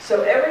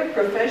 So every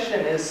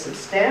profession is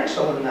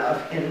substantial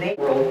enough in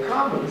world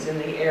problems in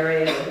the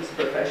area of its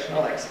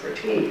professional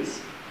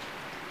expertise.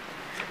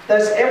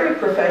 Thus, every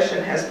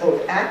profession has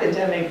both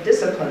academic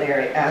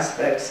disciplinary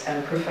aspects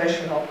and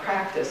professional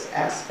practice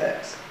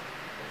aspects.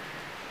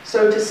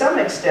 So to some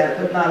extent,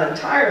 but not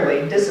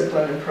entirely,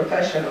 discipline and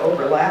profession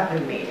overlap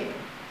in meaning.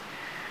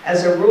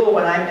 As a rule,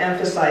 when I'm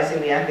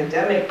emphasizing the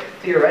academic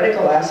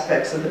theoretical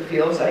aspects of the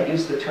fields, I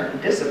use the term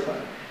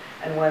discipline.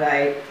 And when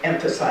I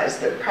emphasize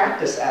the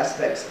practice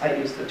aspects, I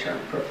use the term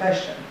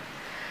profession.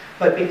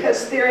 But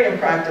because theory and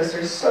practice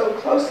are so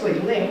closely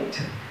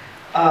linked,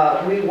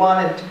 we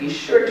wanted to be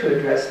sure to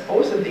address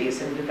both of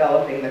these in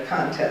developing the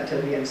content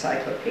of the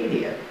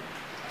encyclopedia.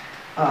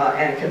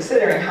 And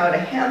considering how to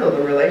handle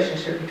the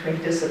relationship between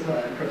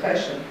discipline and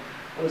profession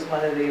was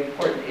one of the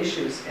important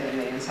issues in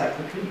the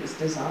encyclopedia's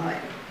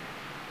design.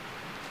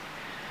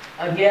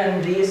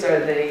 Again, these are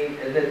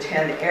the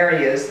 10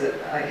 areas that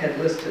I had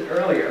listed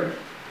earlier.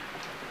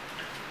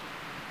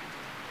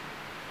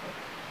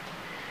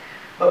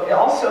 But we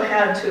also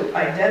had to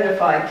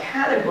identify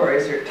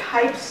categories or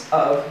types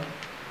of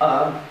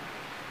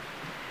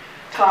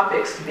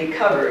topics to be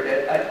covered.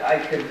 I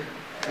could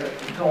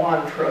go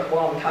on for a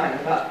long time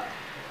about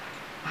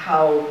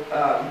how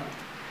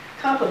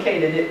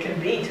complicated it can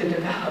be to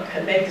develop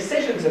and make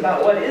decisions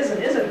about what is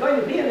and isn't going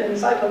to be in an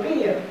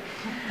encyclopedia.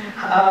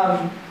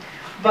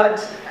 But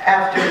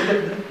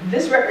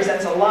this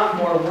represents a lot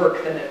more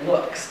work than it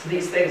looks.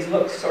 These things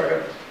look sort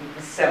of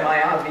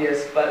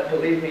semi-obvious, but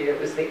believe me, it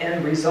was the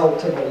end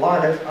result of a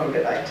lot of, oh,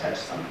 did I touch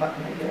some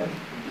button again?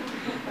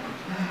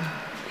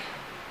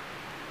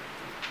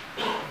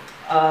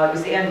 It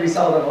was the end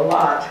result of a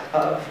lot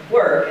of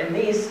work, and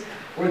these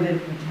were the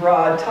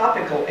broad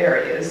topical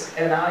areas,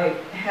 and I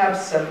have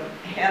some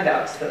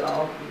handouts that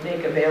I'll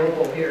make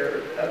available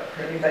here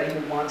for anybody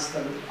who wants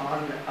them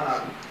on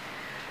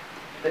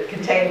that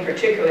contain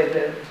particularly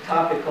the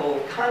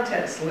topical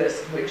contents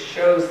list, which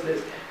shows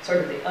this sort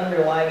of the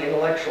underlying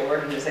intellectual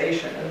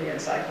organization of the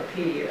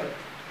encyclopedia.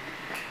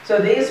 So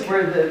these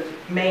were the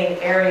main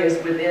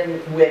areas within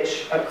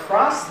which,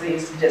 across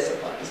these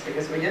disciplines,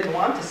 because we didn't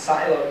want to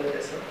silo the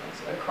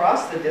disciplines,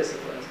 across the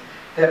disciplines,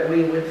 that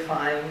we would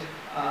find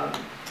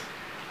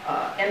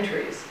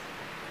entries.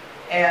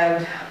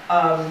 And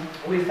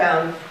we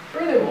found,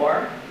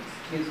 furthermore,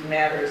 excuse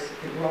matters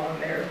wrong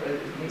there, but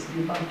it needs to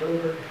be bumped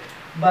over.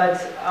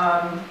 But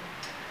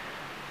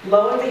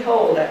lo and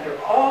behold, after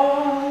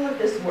all of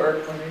this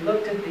work, when we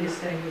looked at these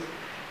things,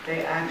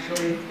 they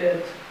actually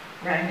fit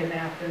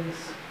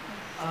Ranganathan's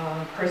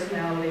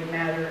personality,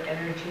 matter,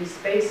 energy,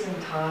 space,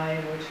 and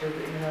time, which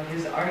are,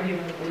 his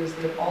argument was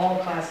that all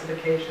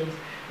classifications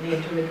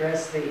need to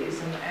address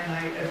these.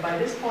 And by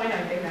this point,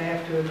 I think I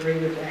have to agree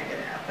with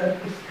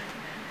Langenhappen.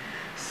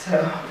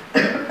 So.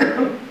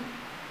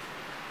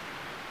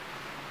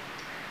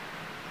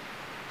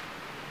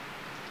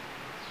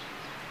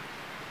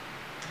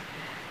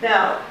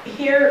 Now,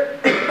 here,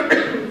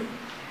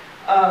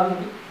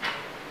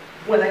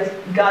 when I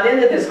got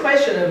into this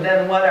question of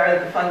then what are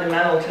the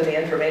fundamental to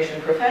the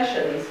information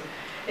professions,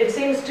 it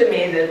seems to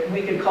me that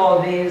we could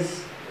call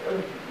these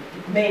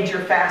major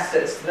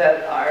facets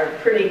that are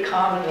pretty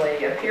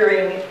commonly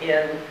appearing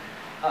in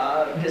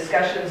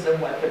discussions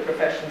of what the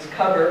professions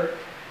cover.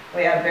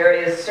 We have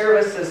various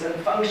services and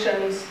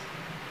functions.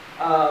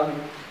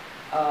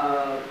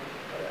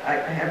 I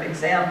have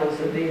examples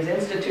of these: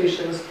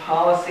 institutions,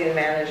 policy and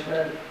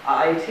management,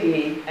 IT,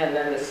 and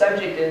then the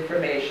subject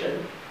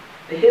information,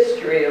 the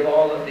history of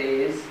all of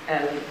these,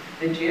 and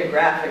the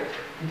geographic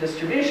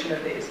distribution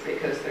of these,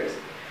 because there's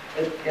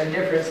a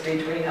difference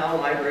between how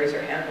libraries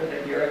are handled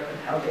in Europe and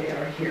how they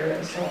are here,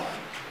 and so on.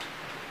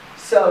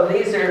 So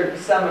these are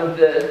some of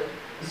the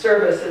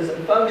services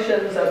and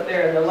functions up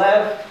there on the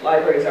left: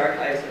 libraries,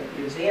 archives, and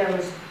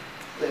museums,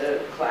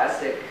 the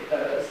classic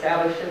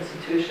established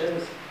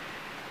institutions,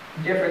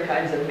 different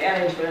kinds of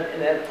management,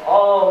 and then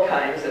all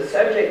kinds of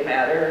subject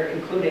matter,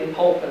 including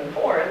pulp and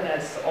porn.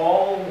 That's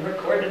all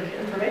recorded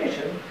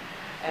information,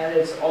 and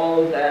it's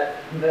all that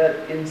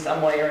in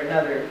some way or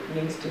another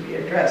needs to be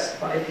addressed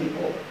by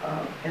people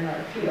in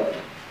our field.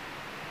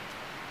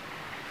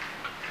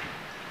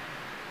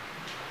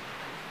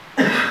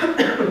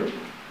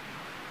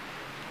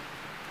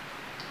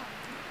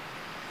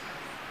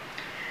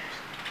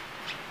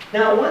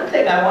 Now, one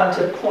thing I want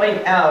to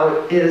point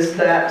out is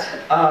that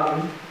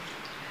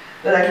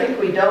that I think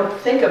we don't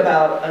think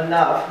about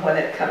enough when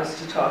it comes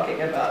to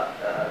talking about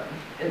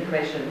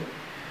information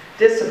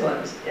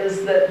disciplines,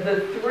 is that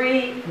the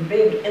three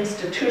big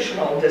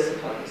institutional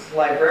disciplines,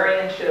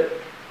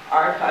 librarianship,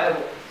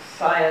 archival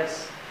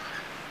science,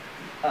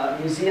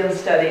 museum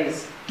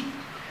studies,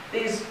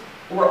 these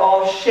were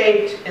all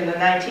shaped in the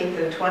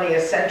 19th and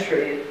 20th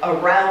century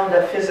around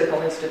a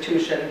physical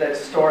institution that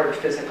stored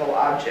physical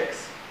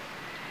objects.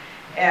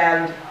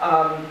 And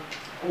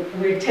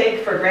we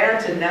take for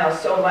granted now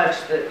so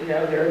much that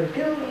there are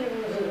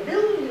billions and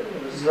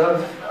billions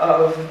of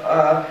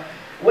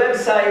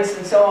websites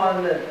and so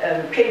on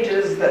and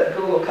pages that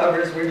Google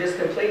covers. We're just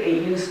completely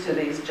used to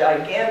these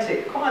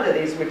gigantic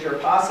quantities which are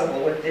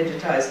possible with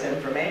digitized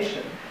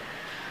information.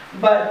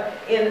 But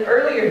in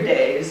earlier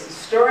days,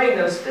 storing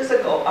those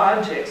physical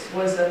objects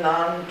was a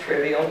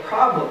non-trivial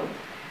problem.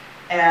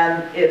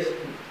 And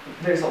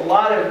there's a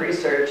lot of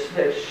research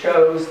that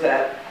shows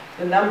that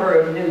the number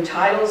of new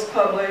titles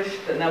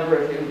published, the number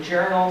of new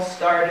journals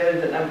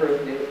started, the number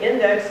of new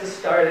indexes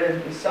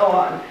started, and so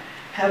on,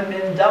 have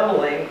been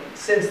doubling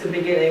since the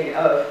beginning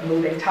of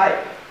moving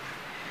type.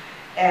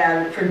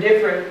 And for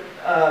different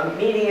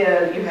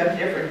media, you have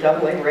different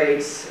doubling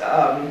rates.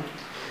 Some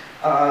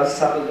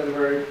of them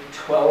are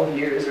 12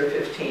 years or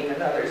 15,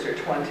 and others are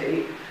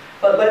 20.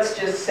 But let's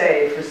just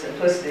say, for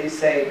simplicity's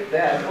sake,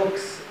 that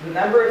books, the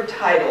number of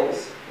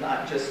titles,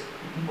 not just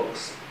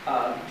books,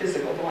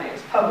 physical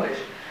volumes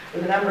published,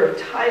 the number of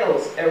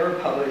titles ever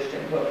published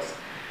in books,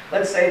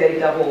 let's say they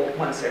double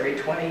once every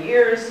 20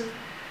 years.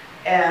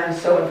 And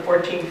so in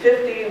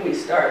 1450, we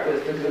start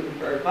with the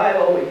Gutenberg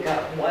Bible. We've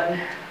got one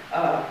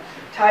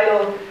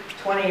title.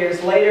 20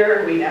 years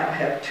later, we now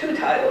have 2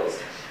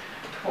 titles.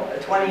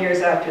 20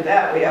 years after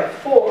that, we have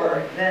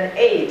 4, then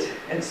 8,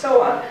 and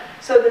so on.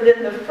 So that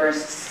in the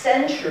first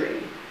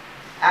century,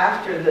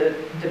 after the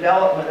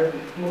development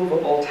of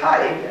movable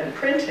type and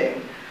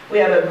printing, we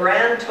have a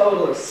grand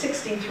total of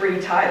 63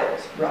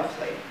 titles,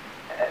 roughly,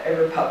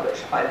 ever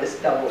published by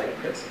this doubling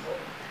principle.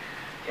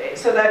 Okay,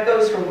 so that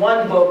goes from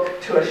one book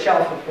to a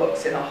shelf of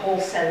books in a whole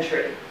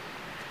century.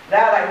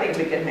 That I think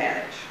we can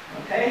manage,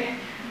 okay?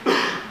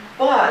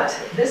 But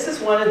this is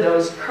one of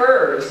those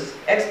curves.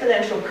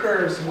 Exponential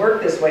curves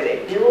work this way.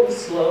 They build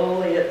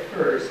slowly at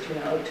first,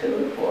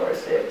 2, 4,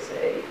 6,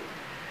 8,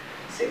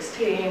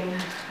 16,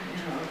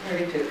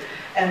 32.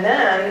 And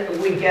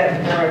then we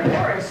get more and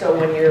more. And so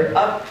when you're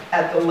up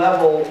at the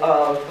level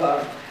of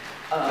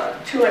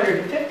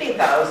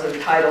 250,000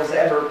 titles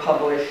ever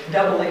published,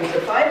 doubling to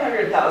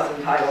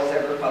 500,000 titles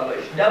ever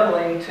published,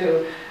 doubling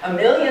to 1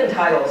 million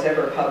titles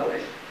ever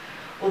published.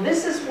 Well,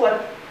 this is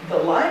what the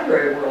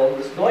library world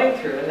was going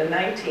through in the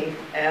 19th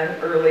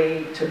and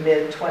early to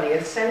mid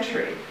 20th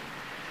century.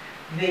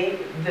 The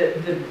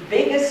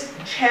biggest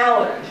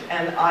challenge,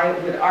 and I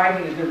would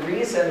argue the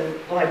reason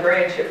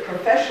librarianship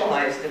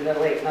professionalized in the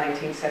late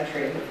 19th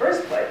century in the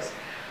first place,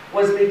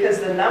 was because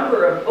the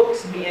number of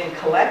books being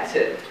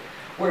collected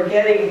were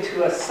getting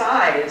to a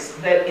size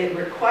that it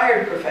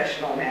required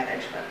professional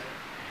management.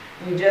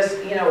 You just,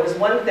 it was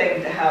one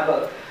thing to have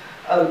a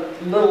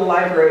little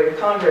Library of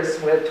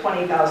Congress with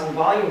 20,000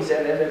 volumes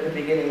in it at the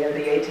beginning of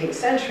the 18th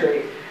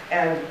century,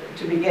 and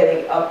to be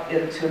getting up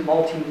into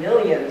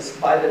multi-millions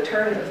by the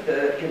turn of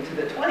into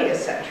the 20th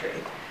century.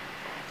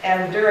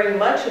 And during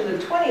much of the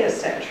 20th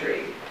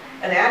century,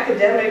 an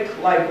academic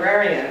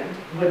librarian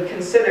would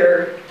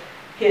consider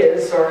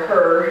his or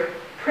her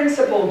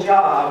principal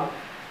job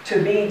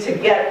to be to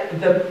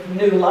get the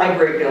new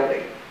library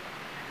building.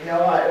 You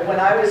know, when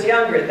I was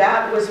younger,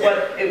 that was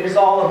what it was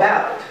all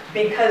about,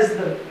 because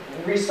the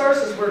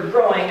resources were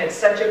growing at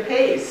such a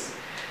pace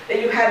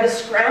that you had to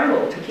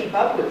scramble to keep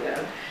up with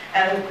them.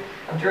 And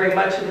during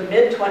much of the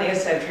mid-20th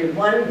century,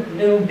 one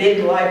new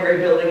big library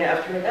building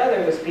after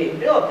another was being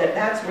built,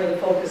 that's where the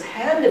focus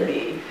had to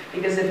be,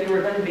 because if you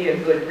were going to be a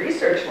good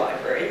research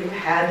library, you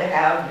had to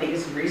have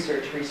these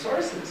research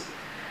resources.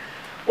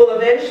 Well,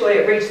 eventually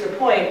it reached the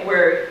point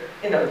where,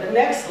 you know, the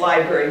next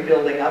library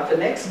building up, the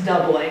next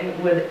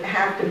doubling would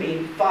have to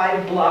be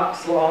 5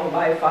 blocks long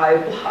by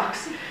 5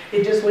 blocks.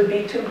 It just would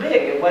be too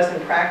big. It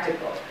wasn't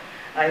practical.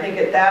 I think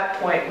at that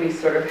point we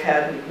sort of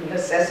had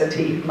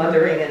necessity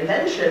mothering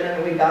invention,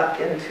 and we got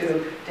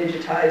into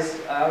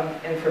digitized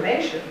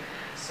information.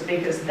 So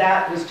because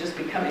that was just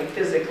becoming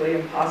physically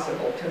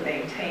impossible to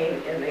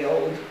maintain in the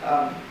old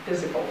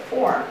physical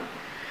form.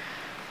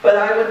 But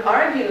I would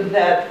argue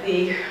that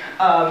the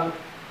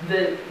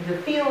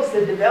fields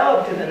that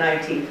developed in the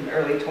 19th and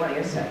early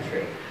 20th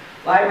century,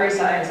 library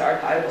science,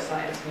 archival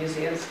science,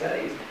 museum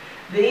studies,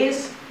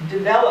 these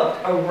developed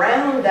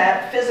around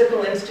that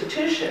physical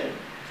institution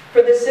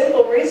for the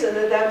simple reason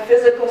that that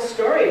physical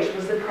storage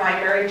was the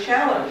primary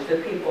challenge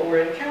that people were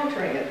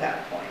encountering at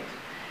that point.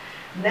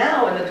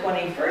 Now in the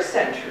 21st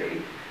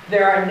century,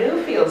 there are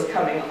new fields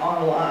coming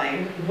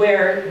online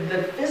where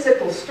the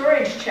physical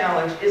storage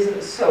challenge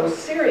isn't so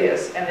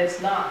serious, and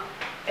it's not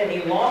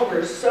any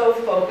longer so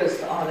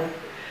focused on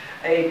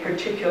a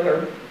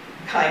particular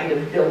kind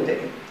of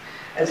building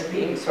as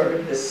being sort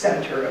of the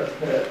center of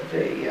the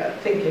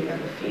thinking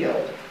in the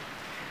field.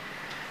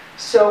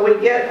 So we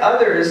get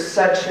others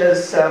such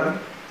as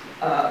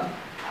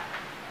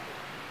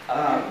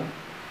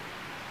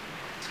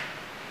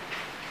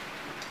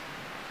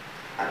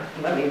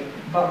let me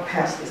bump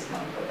past this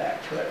one and go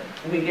back to it.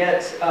 We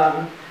get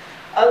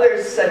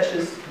others such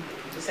as,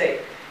 say,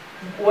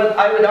 what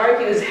I would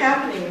argue is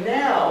happening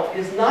now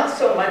is not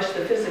so much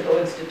the physical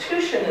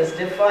institution as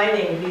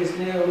defining these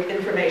new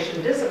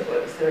information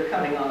disciplines that are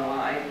coming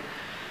online,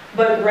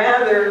 but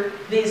rather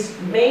these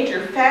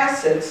major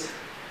facets.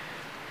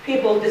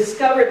 People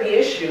discover the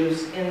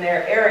issues in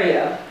their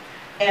area,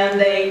 and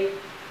they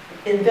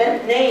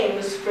invent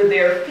names for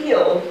their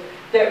field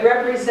that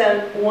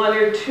represent 1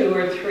 or 2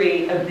 or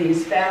 3 of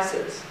these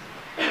facets.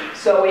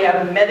 So we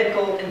have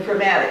medical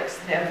informatics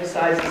that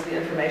emphasizes the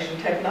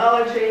information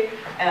technology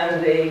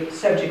and the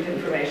subject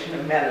information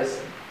of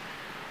medicine.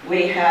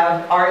 We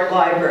have art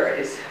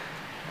libraries.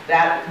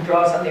 That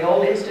draws on the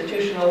old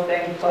institutional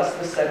thing plus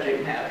the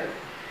subject matter.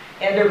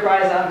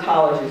 Enterprise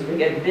ontologies. We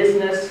get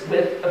business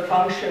with a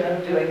function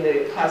of doing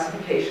the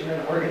classification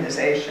and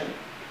organization.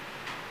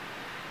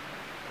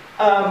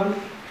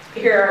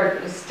 Here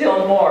are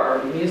still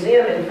more.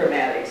 Museum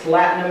informatics,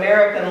 Latin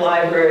American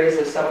libraries.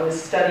 If someone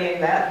is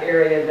studying that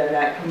area, then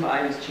that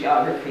combines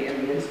geography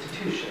and the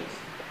institutions.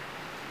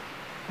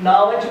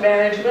 Knowledge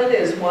management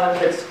is one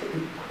that's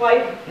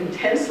quite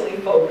intensely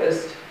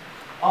focused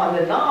on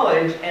the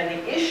knowledge, and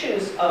the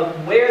issues of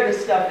where the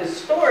stuff is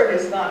stored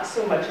is not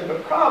so much of a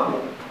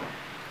problem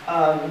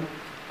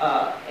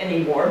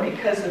anymore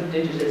because of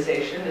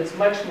digitization. It's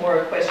much more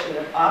a question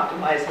of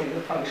optimizing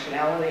the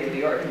functionality of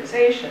the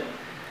organization.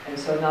 And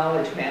so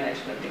knowledge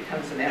management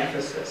becomes an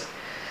emphasis.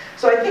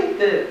 So I think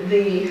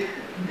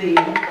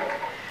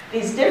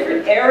these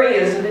different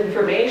areas of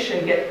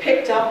information get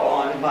picked up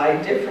on by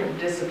different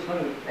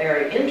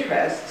disciplinary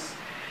interests,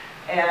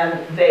 and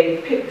they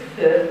pick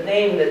the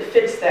name that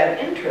fits that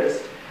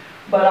interest.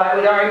 But I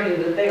would argue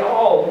that they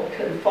all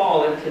can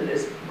fall into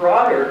this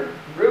broader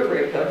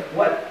rubric of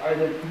what are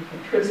the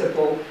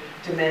principal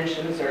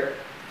dimensions or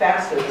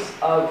facets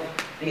of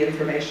the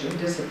information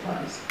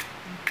disciplines.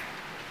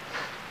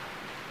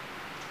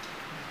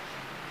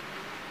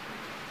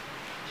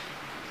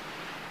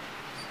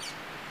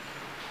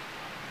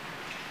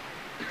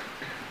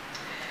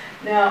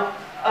 Now,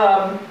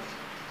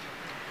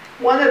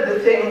 one of the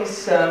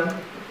things, let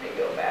me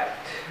go back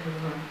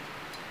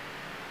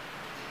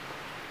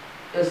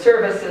to the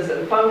services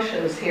and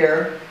functions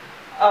here.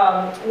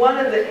 One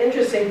of the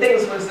interesting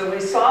things was that we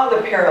saw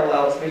the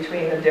parallels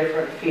between the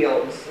different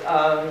fields.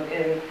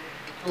 In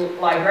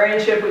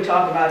librarianship, we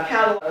talk about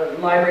catalog.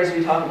 Libraries,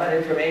 we talk about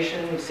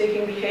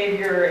information-seeking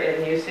behavior.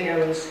 In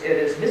museums, it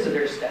is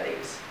visitor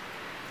studies.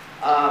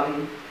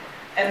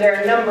 And there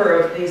are a number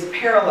of these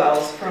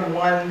parallels from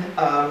one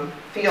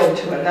field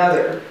to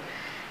another.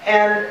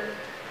 And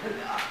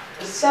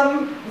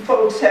some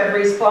folks have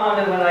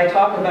responded when I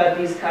talk about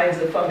these kinds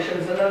of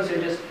functions, and those are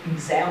just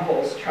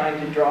examples trying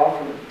to draw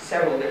from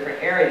several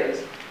different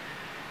areas.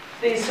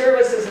 These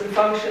services and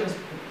functions,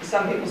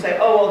 some people say,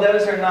 oh, well,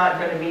 those are not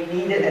going to be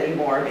needed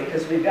anymore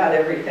because we've got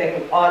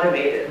everything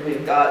automated.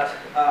 We've got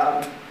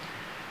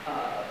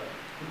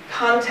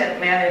content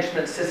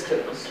management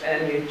systems,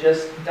 and you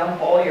just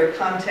dump all your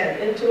content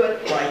into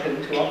it, like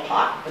into a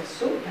pot of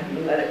soup, and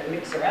you let it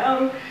mix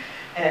around,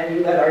 And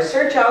you let our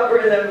search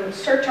algorithm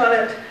search on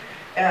it,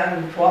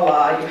 and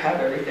voila, you have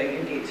everything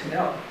you need to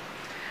know.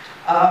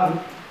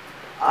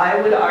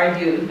 I would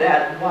argue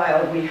that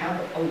while we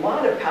have a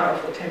lot of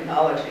powerful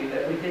technology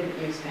that we didn't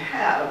used to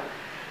have,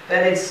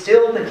 that it's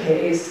still the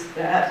case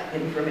that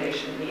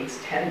information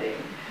needs tending.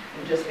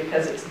 And just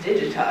because it's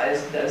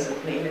digitized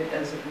doesn't mean it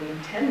doesn't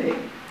need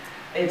tending.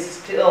 It's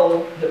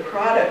still the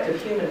product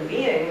of human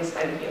beings,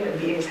 and human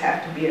beings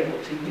have to be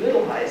able to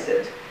utilize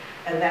it.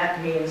 And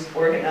that means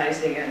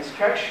organizing and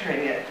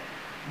structuring it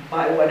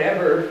by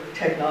whatever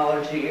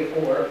technology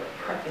or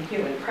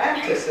human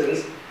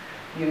practices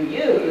you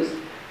use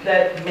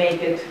that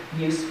make it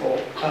useful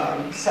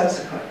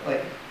subsequently.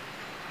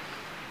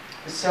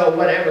 So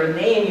whatever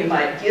name you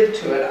might give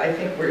to it, I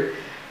think we're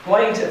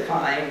going to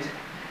find,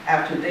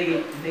 after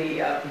the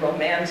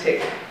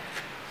romantic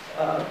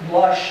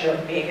blush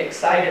of being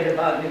excited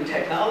about new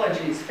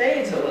technologies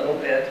fades a little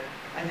bit,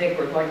 I think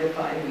we're going to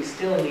find we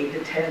still need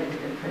to tend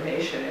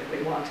information if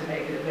we want to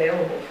make it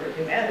available for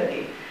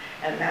humanity,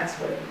 and that's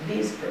what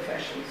these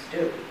professions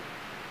do.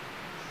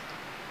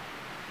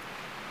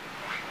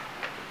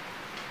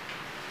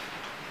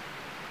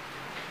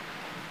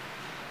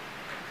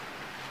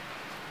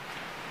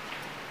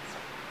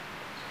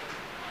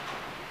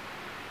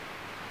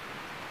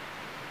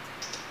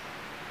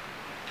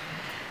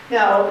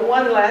 Now,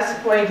 one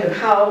last point of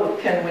how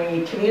can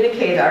we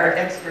communicate our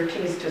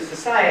expertise to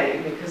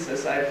society, because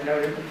as I've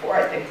noted before,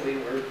 I think we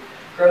were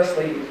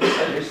grossly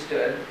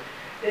misunderstood.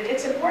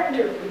 It's important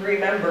to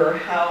remember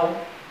how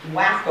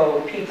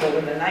wacko people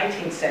in the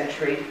 19th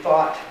century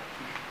thought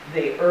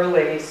the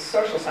early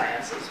social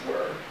sciences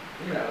were.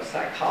 You know,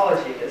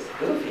 psychology, this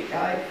goofy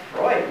guy,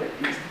 Freud, with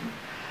these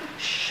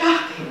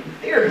shocking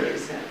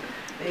theories, and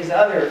these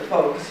other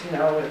folks, you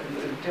know,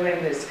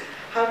 doing this.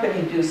 How can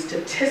you do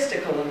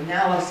statistical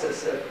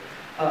analysis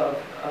of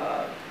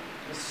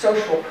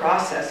social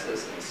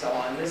processes and so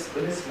on? This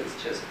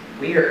was just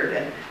weird,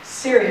 and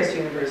serious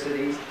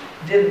universities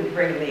didn't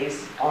bring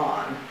these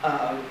on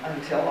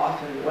until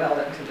often well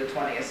into the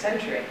 20th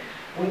century.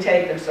 We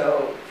take them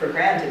so for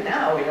granted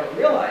now, we don't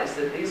realize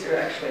that these are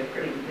actually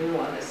pretty new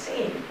on the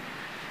scene.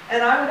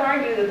 And I would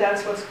argue that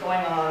that's what's going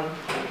on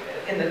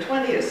in the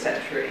 20th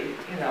century.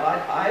 You know,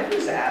 I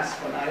was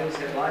asked when I was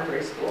in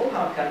library school,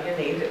 how come you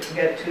need to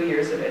get 2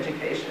 years of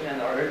education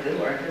in order to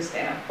learn to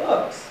stamp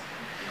books?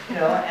 You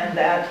know, and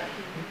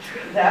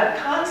that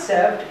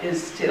concept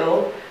is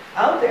still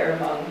out there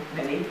among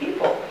many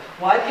people.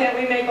 Why can't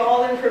we make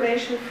all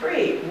information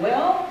free?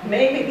 Well,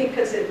 maybe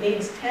because it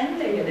needs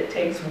tending and it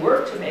takes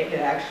work to make it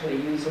actually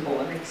usable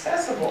and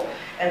accessible.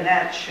 And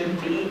that should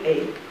be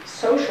a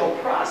social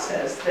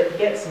process that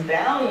gets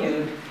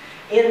valued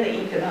in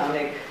the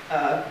economic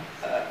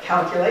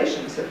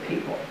calculations of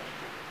people.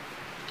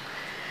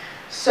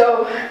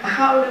 So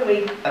how do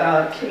we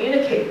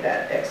communicate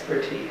that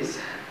expertise?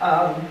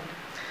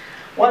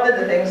 One of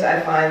the things I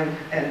find,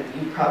 and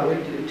you probably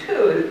do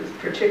too, is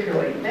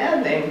particularly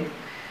maddening,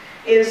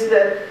 is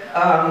that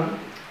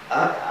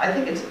I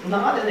think it's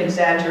not an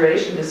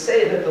exaggeration to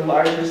say that the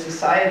larger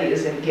society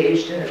is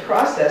engaged in a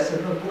process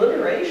of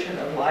obliteration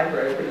of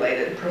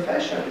library-related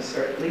professions,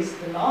 or at least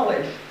the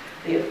knowledge,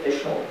 the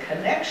official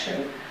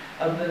connection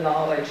of the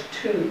knowledge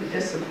to the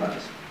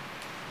disciplines.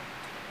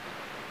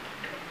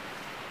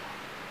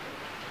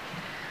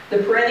 The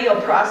perennial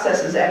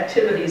processes,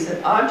 activities,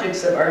 and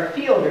objects of our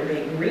field are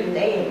being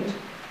renamed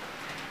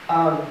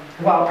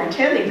while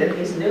pretending that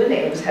these new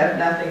names have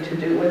nothing to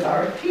do with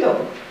our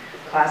field.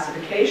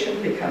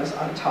 Classification becomes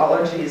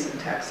ontologies and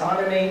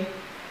taxonomy,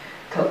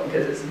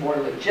 because it's more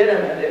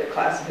legitimate if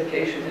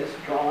classification is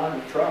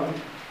drawn from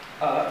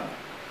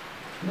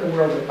the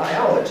world of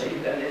biology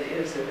than it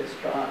is if it's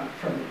drawn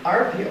from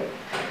our field.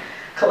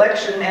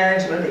 Collection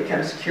management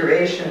becomes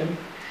curation,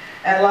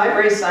 and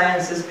library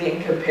science is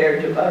being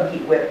compared to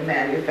buggy-whip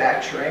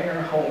manufacturing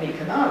or home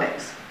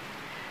economics.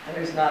 And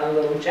there's not a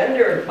little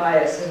gender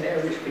bias in there,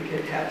 which we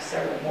could have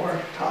several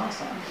more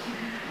talks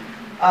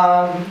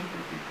on.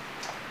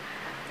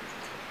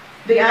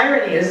 The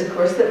irony is, of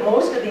course, that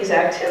most of these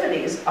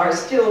activities are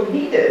still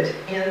needed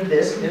in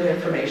this new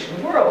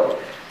information world.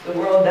 The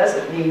world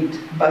doesn't need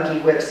buggy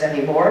whips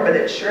anymore, but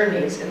it sure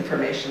needs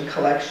information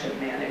collection,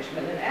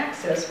 management, and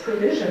access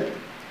provision.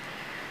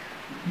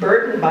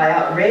 Burdened by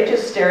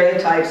outrageous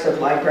stereotypes of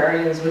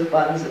librarians with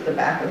buns at the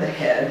back of the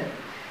head,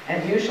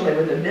 and usually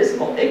with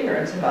abysmal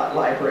ignorance about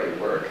library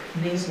work,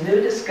 these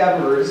new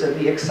discoverers of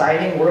the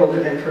exciting world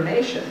of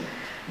information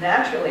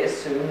naturally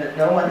assume that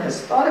no one has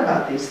thought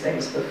about these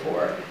things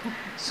before.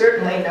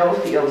 Certainly no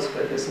fields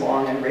with as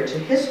long and rich a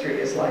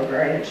history as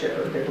librarianship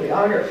or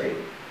bibliography.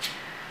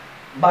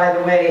 By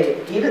the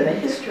way, even the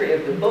history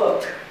of the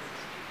book,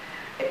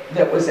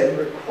 that was a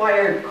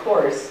required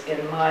course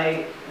in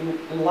my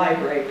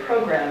library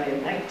program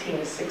in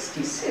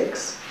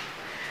 1966,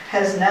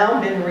 has now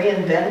been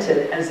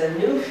reinvented as a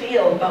new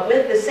field, but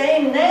with the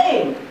same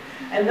name.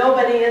 And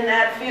nobody in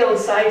that field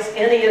cites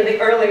any of the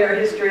earlier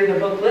history of the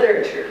book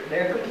literature.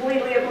 They're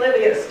completely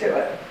oblivious to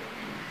it.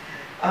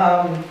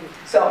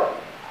 So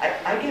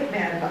I get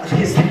mad about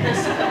these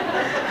things.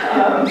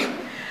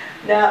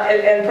 Now,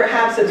 and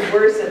perhaps it's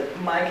worse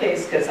in my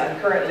case because I'm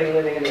currently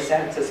living in the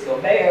San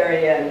Francisco Bay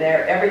Area, and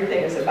there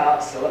everything is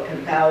about Silicon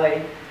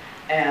Valley,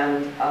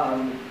 and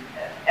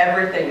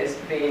everything is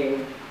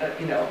being,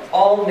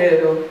 all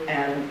new,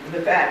 and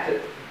the fact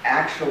that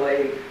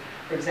actually,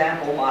 for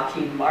example,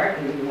 Lockheed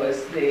Martin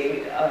was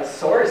the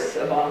source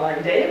of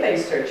online database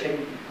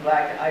searching.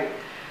 Like, I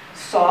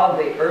saw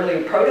the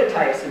early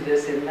prototypes of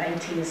this in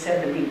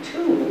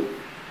 1972.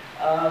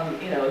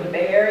 The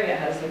Bay Area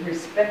has a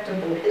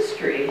respectable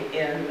history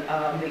in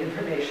the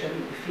information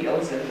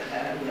fields and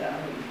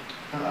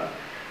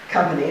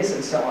companies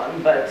and so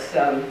on, but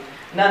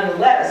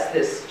nonetheless,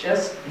 this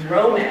just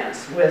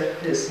romance with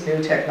this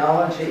new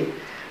technology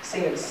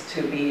seems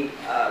to be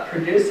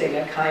producing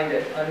a kind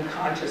of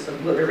unconscious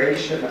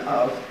obliteration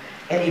of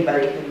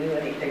anybody who knew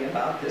anything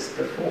about this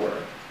before.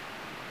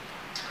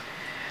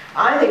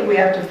 I think we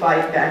have to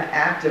fight back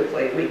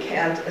actively. We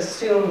can't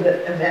assume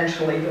that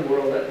eventually the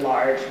world at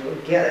large will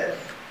get it.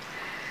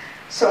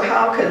 So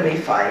how can we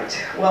fight?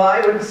 Well,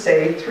 I would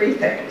say three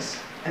things.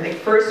 I think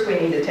first we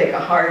need to take a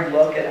hard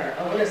look at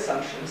our own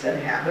assumptions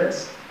and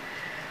habits.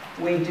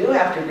 We do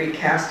have to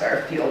recast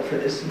our field for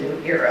this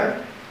new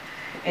era,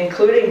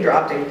 including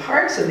dropping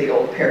parts of the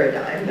old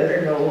paradigm that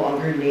are no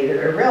longer needed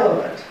or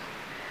relevant.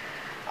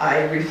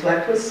 I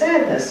reflect with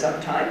sadness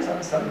sometimes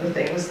on some of the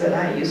things that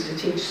I used to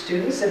teach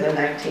students in the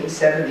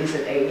 1970s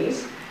and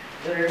 80s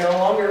that are no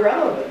longer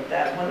relevant.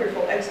 That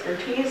wonderful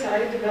expertise I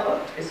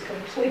developed is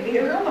completely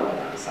irrelevant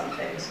on some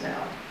things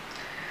now.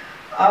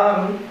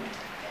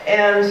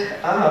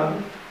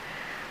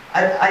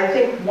 I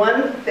think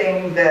one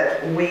thing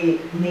that we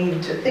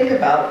need to think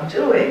about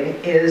doing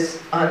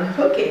is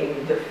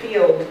unhooking the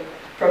field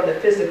from the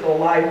physical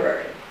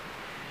library.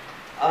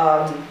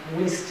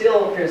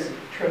 There's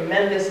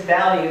tremendous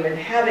value in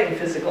having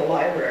physical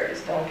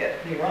libraries, don't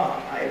get me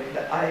wrong.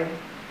 I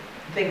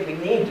think we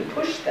need to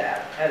push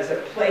that as a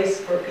place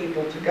for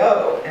people to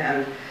go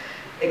and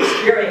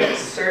experience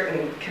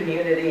certain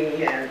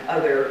community and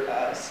other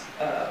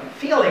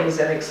feelings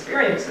and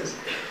experiences.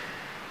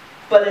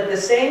 But at the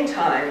same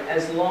time,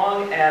 as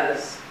long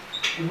as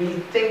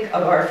we think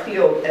of our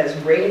field as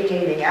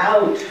radiating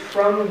out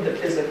from the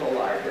physical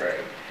library,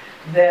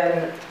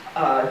 then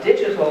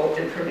digital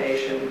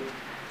information,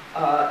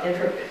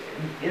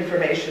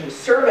 information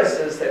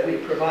services that we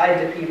provide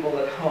to people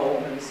at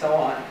home and so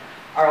on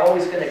are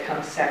always going to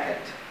come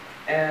second.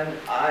 And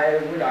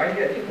I would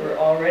argue, I think we're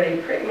already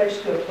pretty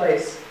much to a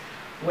place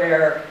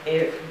where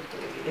if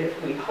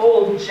we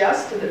hold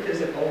just to the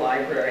physical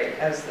library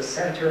as the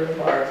center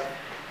of our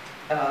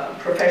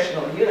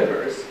professional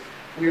universe,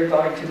 we're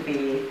going to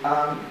be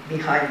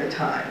behind the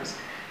times.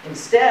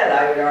 Instead,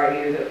 I would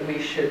argue that we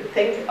should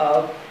think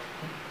of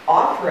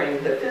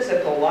offering the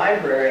physical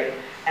library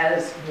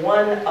as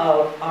one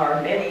of our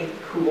many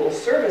cool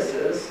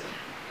services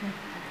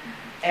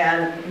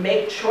and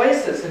make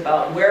choices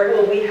about where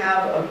will we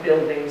have a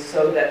building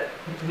so that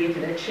we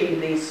can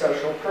achieve these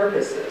social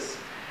purposes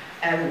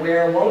and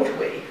where won't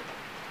we.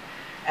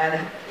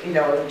 And in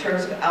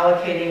terms of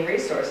allocating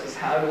resources,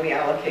 how do we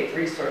allocate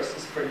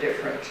resources for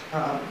different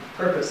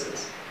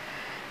purposes?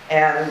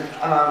 And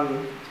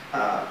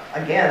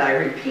again, I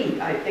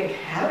repeat, I think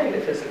having the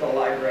physical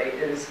library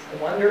is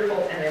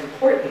wonderful and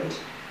important,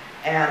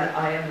 and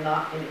I am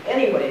not in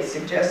any way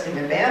suggesting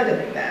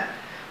abandoning that.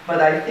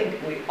 But I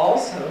think we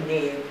also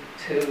need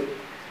to,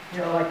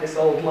 like this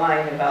old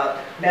line about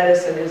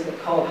medicine isn't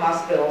called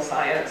hospital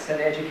science and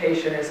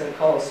education isn't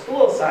called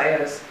school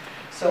science,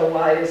 so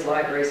why is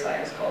library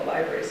science called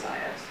library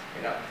science?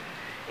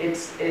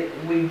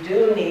 We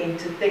do need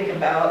to think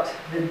about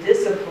the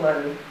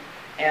discipline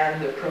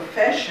and the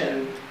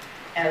profession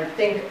and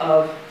think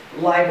of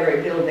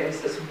library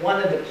buildings as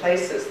one of the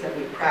places that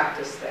we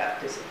practice that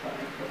discipline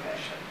and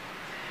profession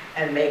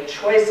and make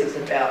choices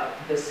about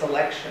the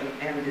selection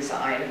and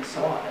design and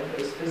so on of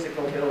those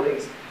physical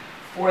buildings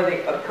for the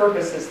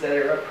purposes that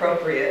are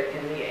appropriate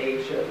in the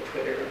age of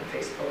Twitter and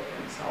Facebook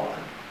and so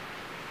on.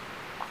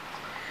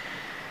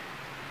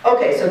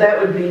 Okay, so that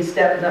would be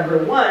step number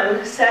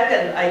one.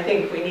 Second, I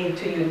think we need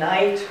to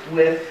unite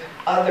with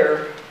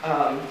other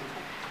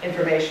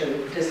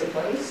information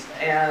disciplines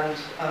and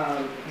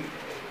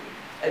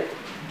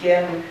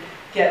again,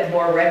 get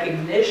more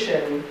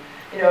recognition.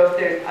 If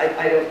there,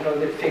 I don't know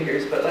the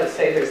figures, but let's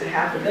say there's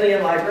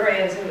 500,000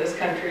 librarians in this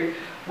country.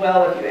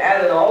 Well, if you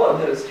added all of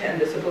those 10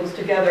 disciplines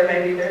together,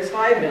 maybe there's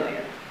 5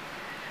 million.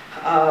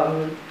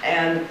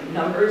 And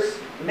numbers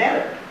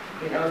matter.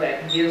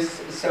 That gives,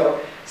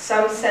 so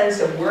some sense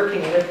of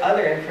working with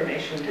other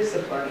information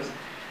disciplines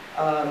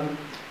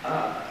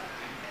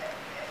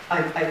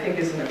I think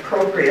is an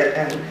appropriate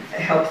and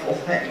helpful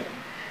thing.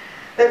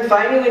 Then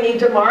finally, we need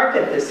to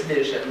market this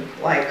vision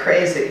like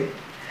crazy.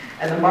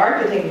 And the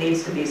marketing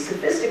needs to be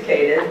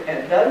sophisticated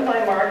and done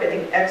by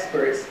marketing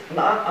experts,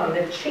 not on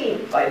the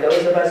cheap by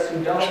those of us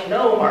who don't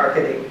know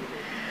marketing.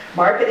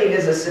 Marketing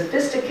is a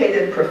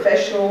sophisticated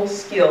professional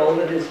skill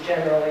that is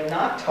generally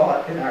not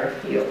taught in our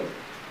field.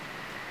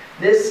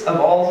 This,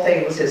 of all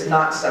things, is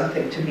not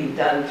something to be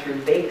done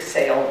through bake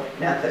sale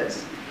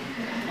methods.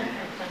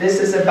 This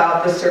is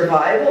about the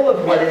survival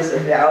of what is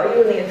of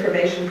value in the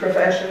information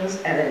professions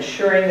and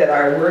ensuring that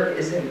our work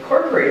is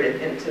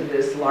incorporated into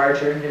this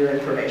larger new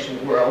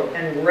information world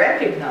and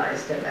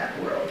recognized in that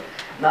world,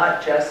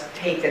 not just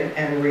taken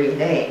and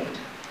renamed.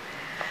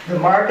 The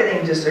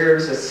marketing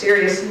deserves a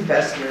serious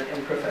investment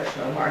in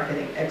professional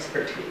marketing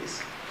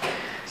expertise.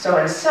 So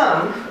in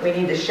sum, we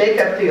need to shake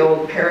up the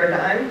old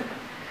paradigm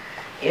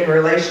in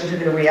relation to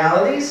new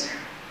realities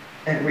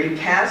and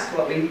recast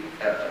what we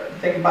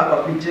think about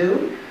what we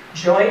do,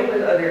 join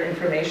with other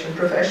information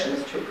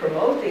professions to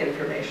promote the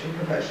information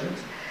professions,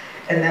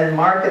 and then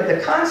market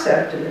the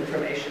concept of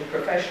information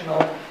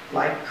professional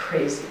like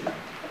crazy.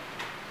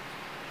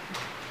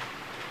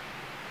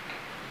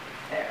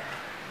 There.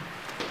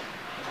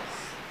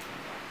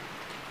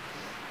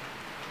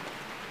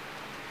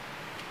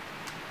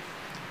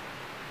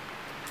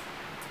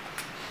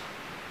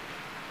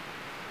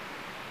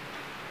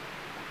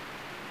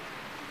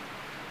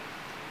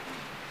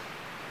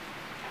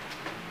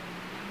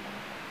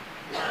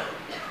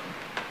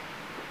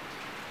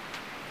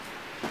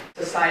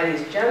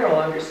 Society's general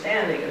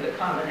understanding of the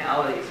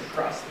commonalities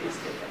across these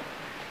different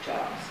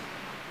jobs.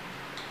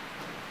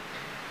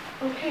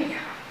 Okay.